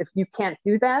you can't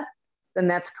do that, then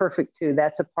that's perfect too.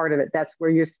 That's a part of it. That's where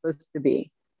you're supposed to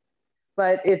be.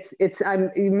 But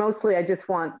I just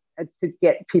want to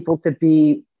get people to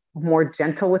be more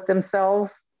gentle with themselves.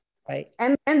 Right.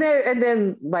 And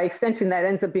then by extension, that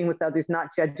ends up being with others,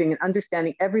 not judging and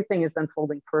understanding everything is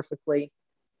unfolding perfectly.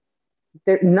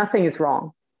 Nothing is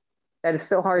wrong. That is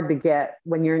so hard to get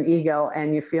when you're an ego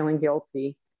and you're feeling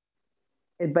guilty.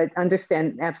 But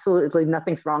understand absolutely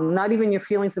nothing's wrong. Not even your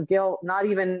feelings of guilt, not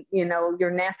even, your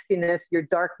nastiness, your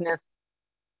darkness,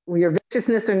 your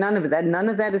viciousness, or none of that. None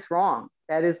of that is wrong.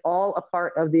 That is all a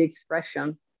part of the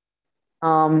expression.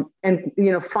 And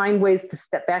find ways to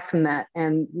step back from that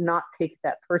and not take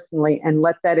that personally and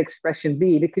let that expression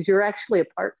be, because you're actually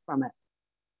apart from it.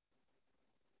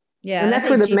 Yeah, and that's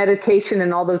where the meditation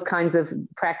and all those kinds of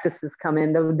practices come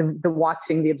in, the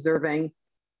watching, the observing.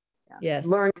 Yes.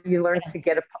 You learn to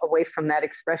get away from that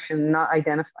expression, not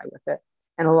identify with it,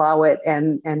 and allow it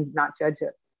and not judge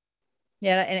it.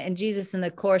 Yeah, and Jesus in the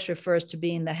Course refers to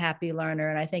being the happy learner,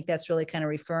 and I think that's really kind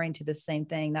of referring to the same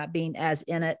thing, not being as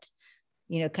in it,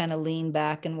 kind of lean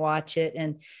back and watch it.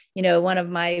 And, one of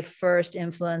my first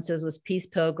influences was Peace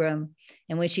Pilgrim.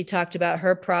 And when she talked about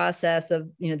her process of,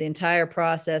 the entire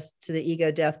process to the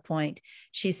ego death point,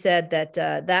 she said that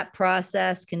that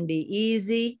process can be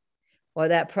easy or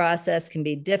that process can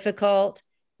be difficult.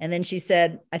 And then she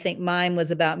said, I think mine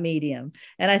was about medium.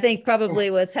 And I think probably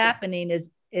what's happening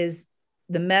is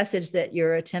the message that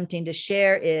you're attempting to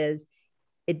share is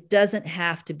it doesn't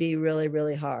have to be really,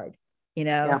 really hard.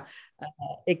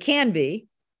 It can be,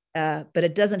 but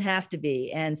it doesn't have to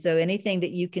be. And so anything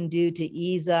that you can do to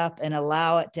ease up and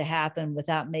allow it to happen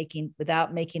without making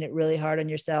it really hard on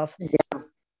yourself,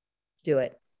 do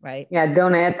it. Right. Yeah.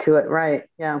 Don't add to it. Right.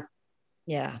 Yeah.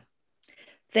 Yeah.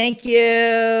 Thank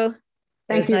you.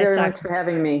 Thank you very much for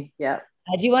having me. Yeah.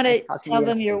 Do you want to tell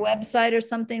them your website or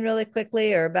something really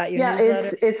quickly, or about your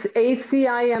newsletter? It's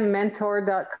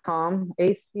acimmentor.com,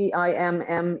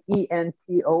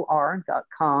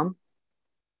 acimmentor.com.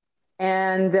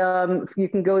 And you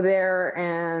can go there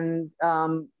and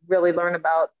really learn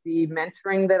about the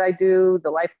mentoring that I do, the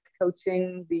life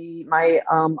coaching, you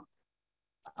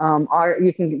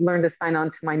can learn to sign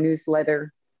on to my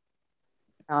newsletter,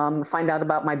 find out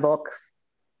about my books.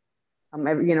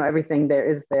 Everything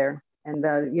there is there. And,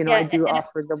 I do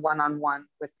offer the one-on-one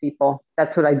with people.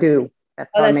 That's what I do.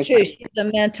 That's true. She's a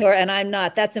mentor and I'm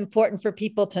not. That's important for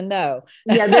people to know.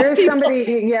 Yeah, there is somebody,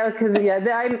 because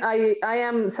I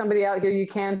am somebody out here you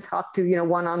can talk to,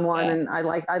 one-on-one. Yeah. And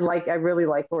I really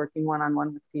like working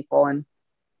one-on-one with people, and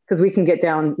because we can get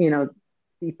down,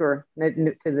 deeper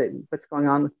to what's going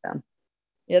on with them.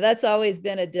 Yeah, that's always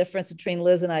been a difference between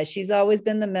Liz and I. She's always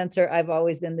been the mentor. I've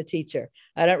always been the teacher.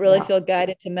 I don't really feel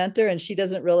guided to mentor, and she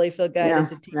doesn't really feel guided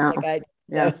to teach.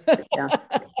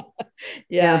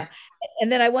 Yeah.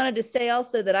 And then I wanted to say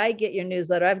also that I get your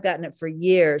newsletter. I've gotten it for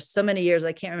years, so many years.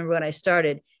 I can't remember when I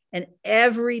started. And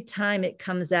every time it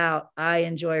comes out, I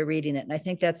enjoy reading it. And I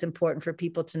think that's important for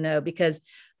people to know because,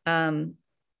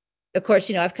 of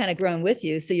course, I've kind of grown with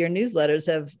you. So your newsletters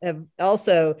have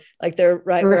also, like, they're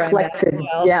right reflected. Where I'm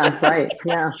at. Well. Yeah, right.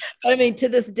 Yeah. I mean, to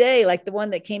this day, like the one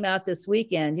that came out this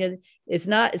weekend, it's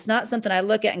not something I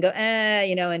look at and go,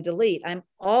 and delete. I'm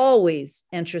always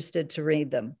interested to read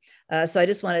them. So I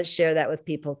just want to share that with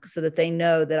people so that they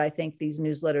know that I think these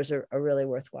newsletters are really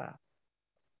worthwhile.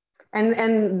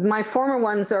 And my former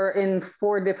ones are in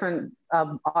 4 different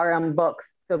RM books,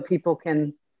 so people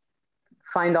can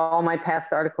find all my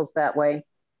past articles that way.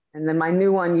 And then my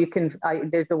new one,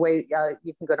 there's a way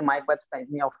you can go to my website and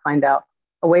you'll find out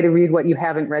a way to read what you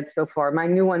haven't read so far. My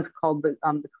new one's called the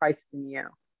Christ in You.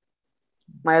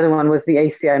 My other one was the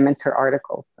ACI Mentor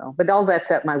article. So, but all that's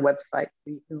at my website, so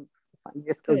you can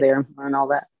just go there and learn all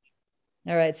that.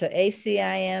 All right. So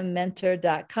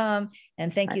acimmentor.com.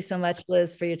 And thank you so much,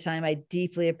 Liz, for your time. I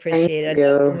deeply appreciate it.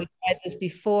 When we tried this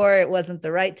before, it wasn't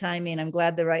the right timing. I'm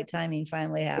glad the right timing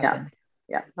finally happened.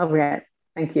 Yeah. Okay.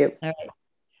 Thank you. All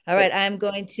right. I'm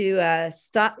going to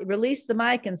release the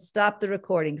mic and stop the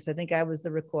recording because I think I was the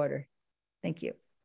recorder. Thank you.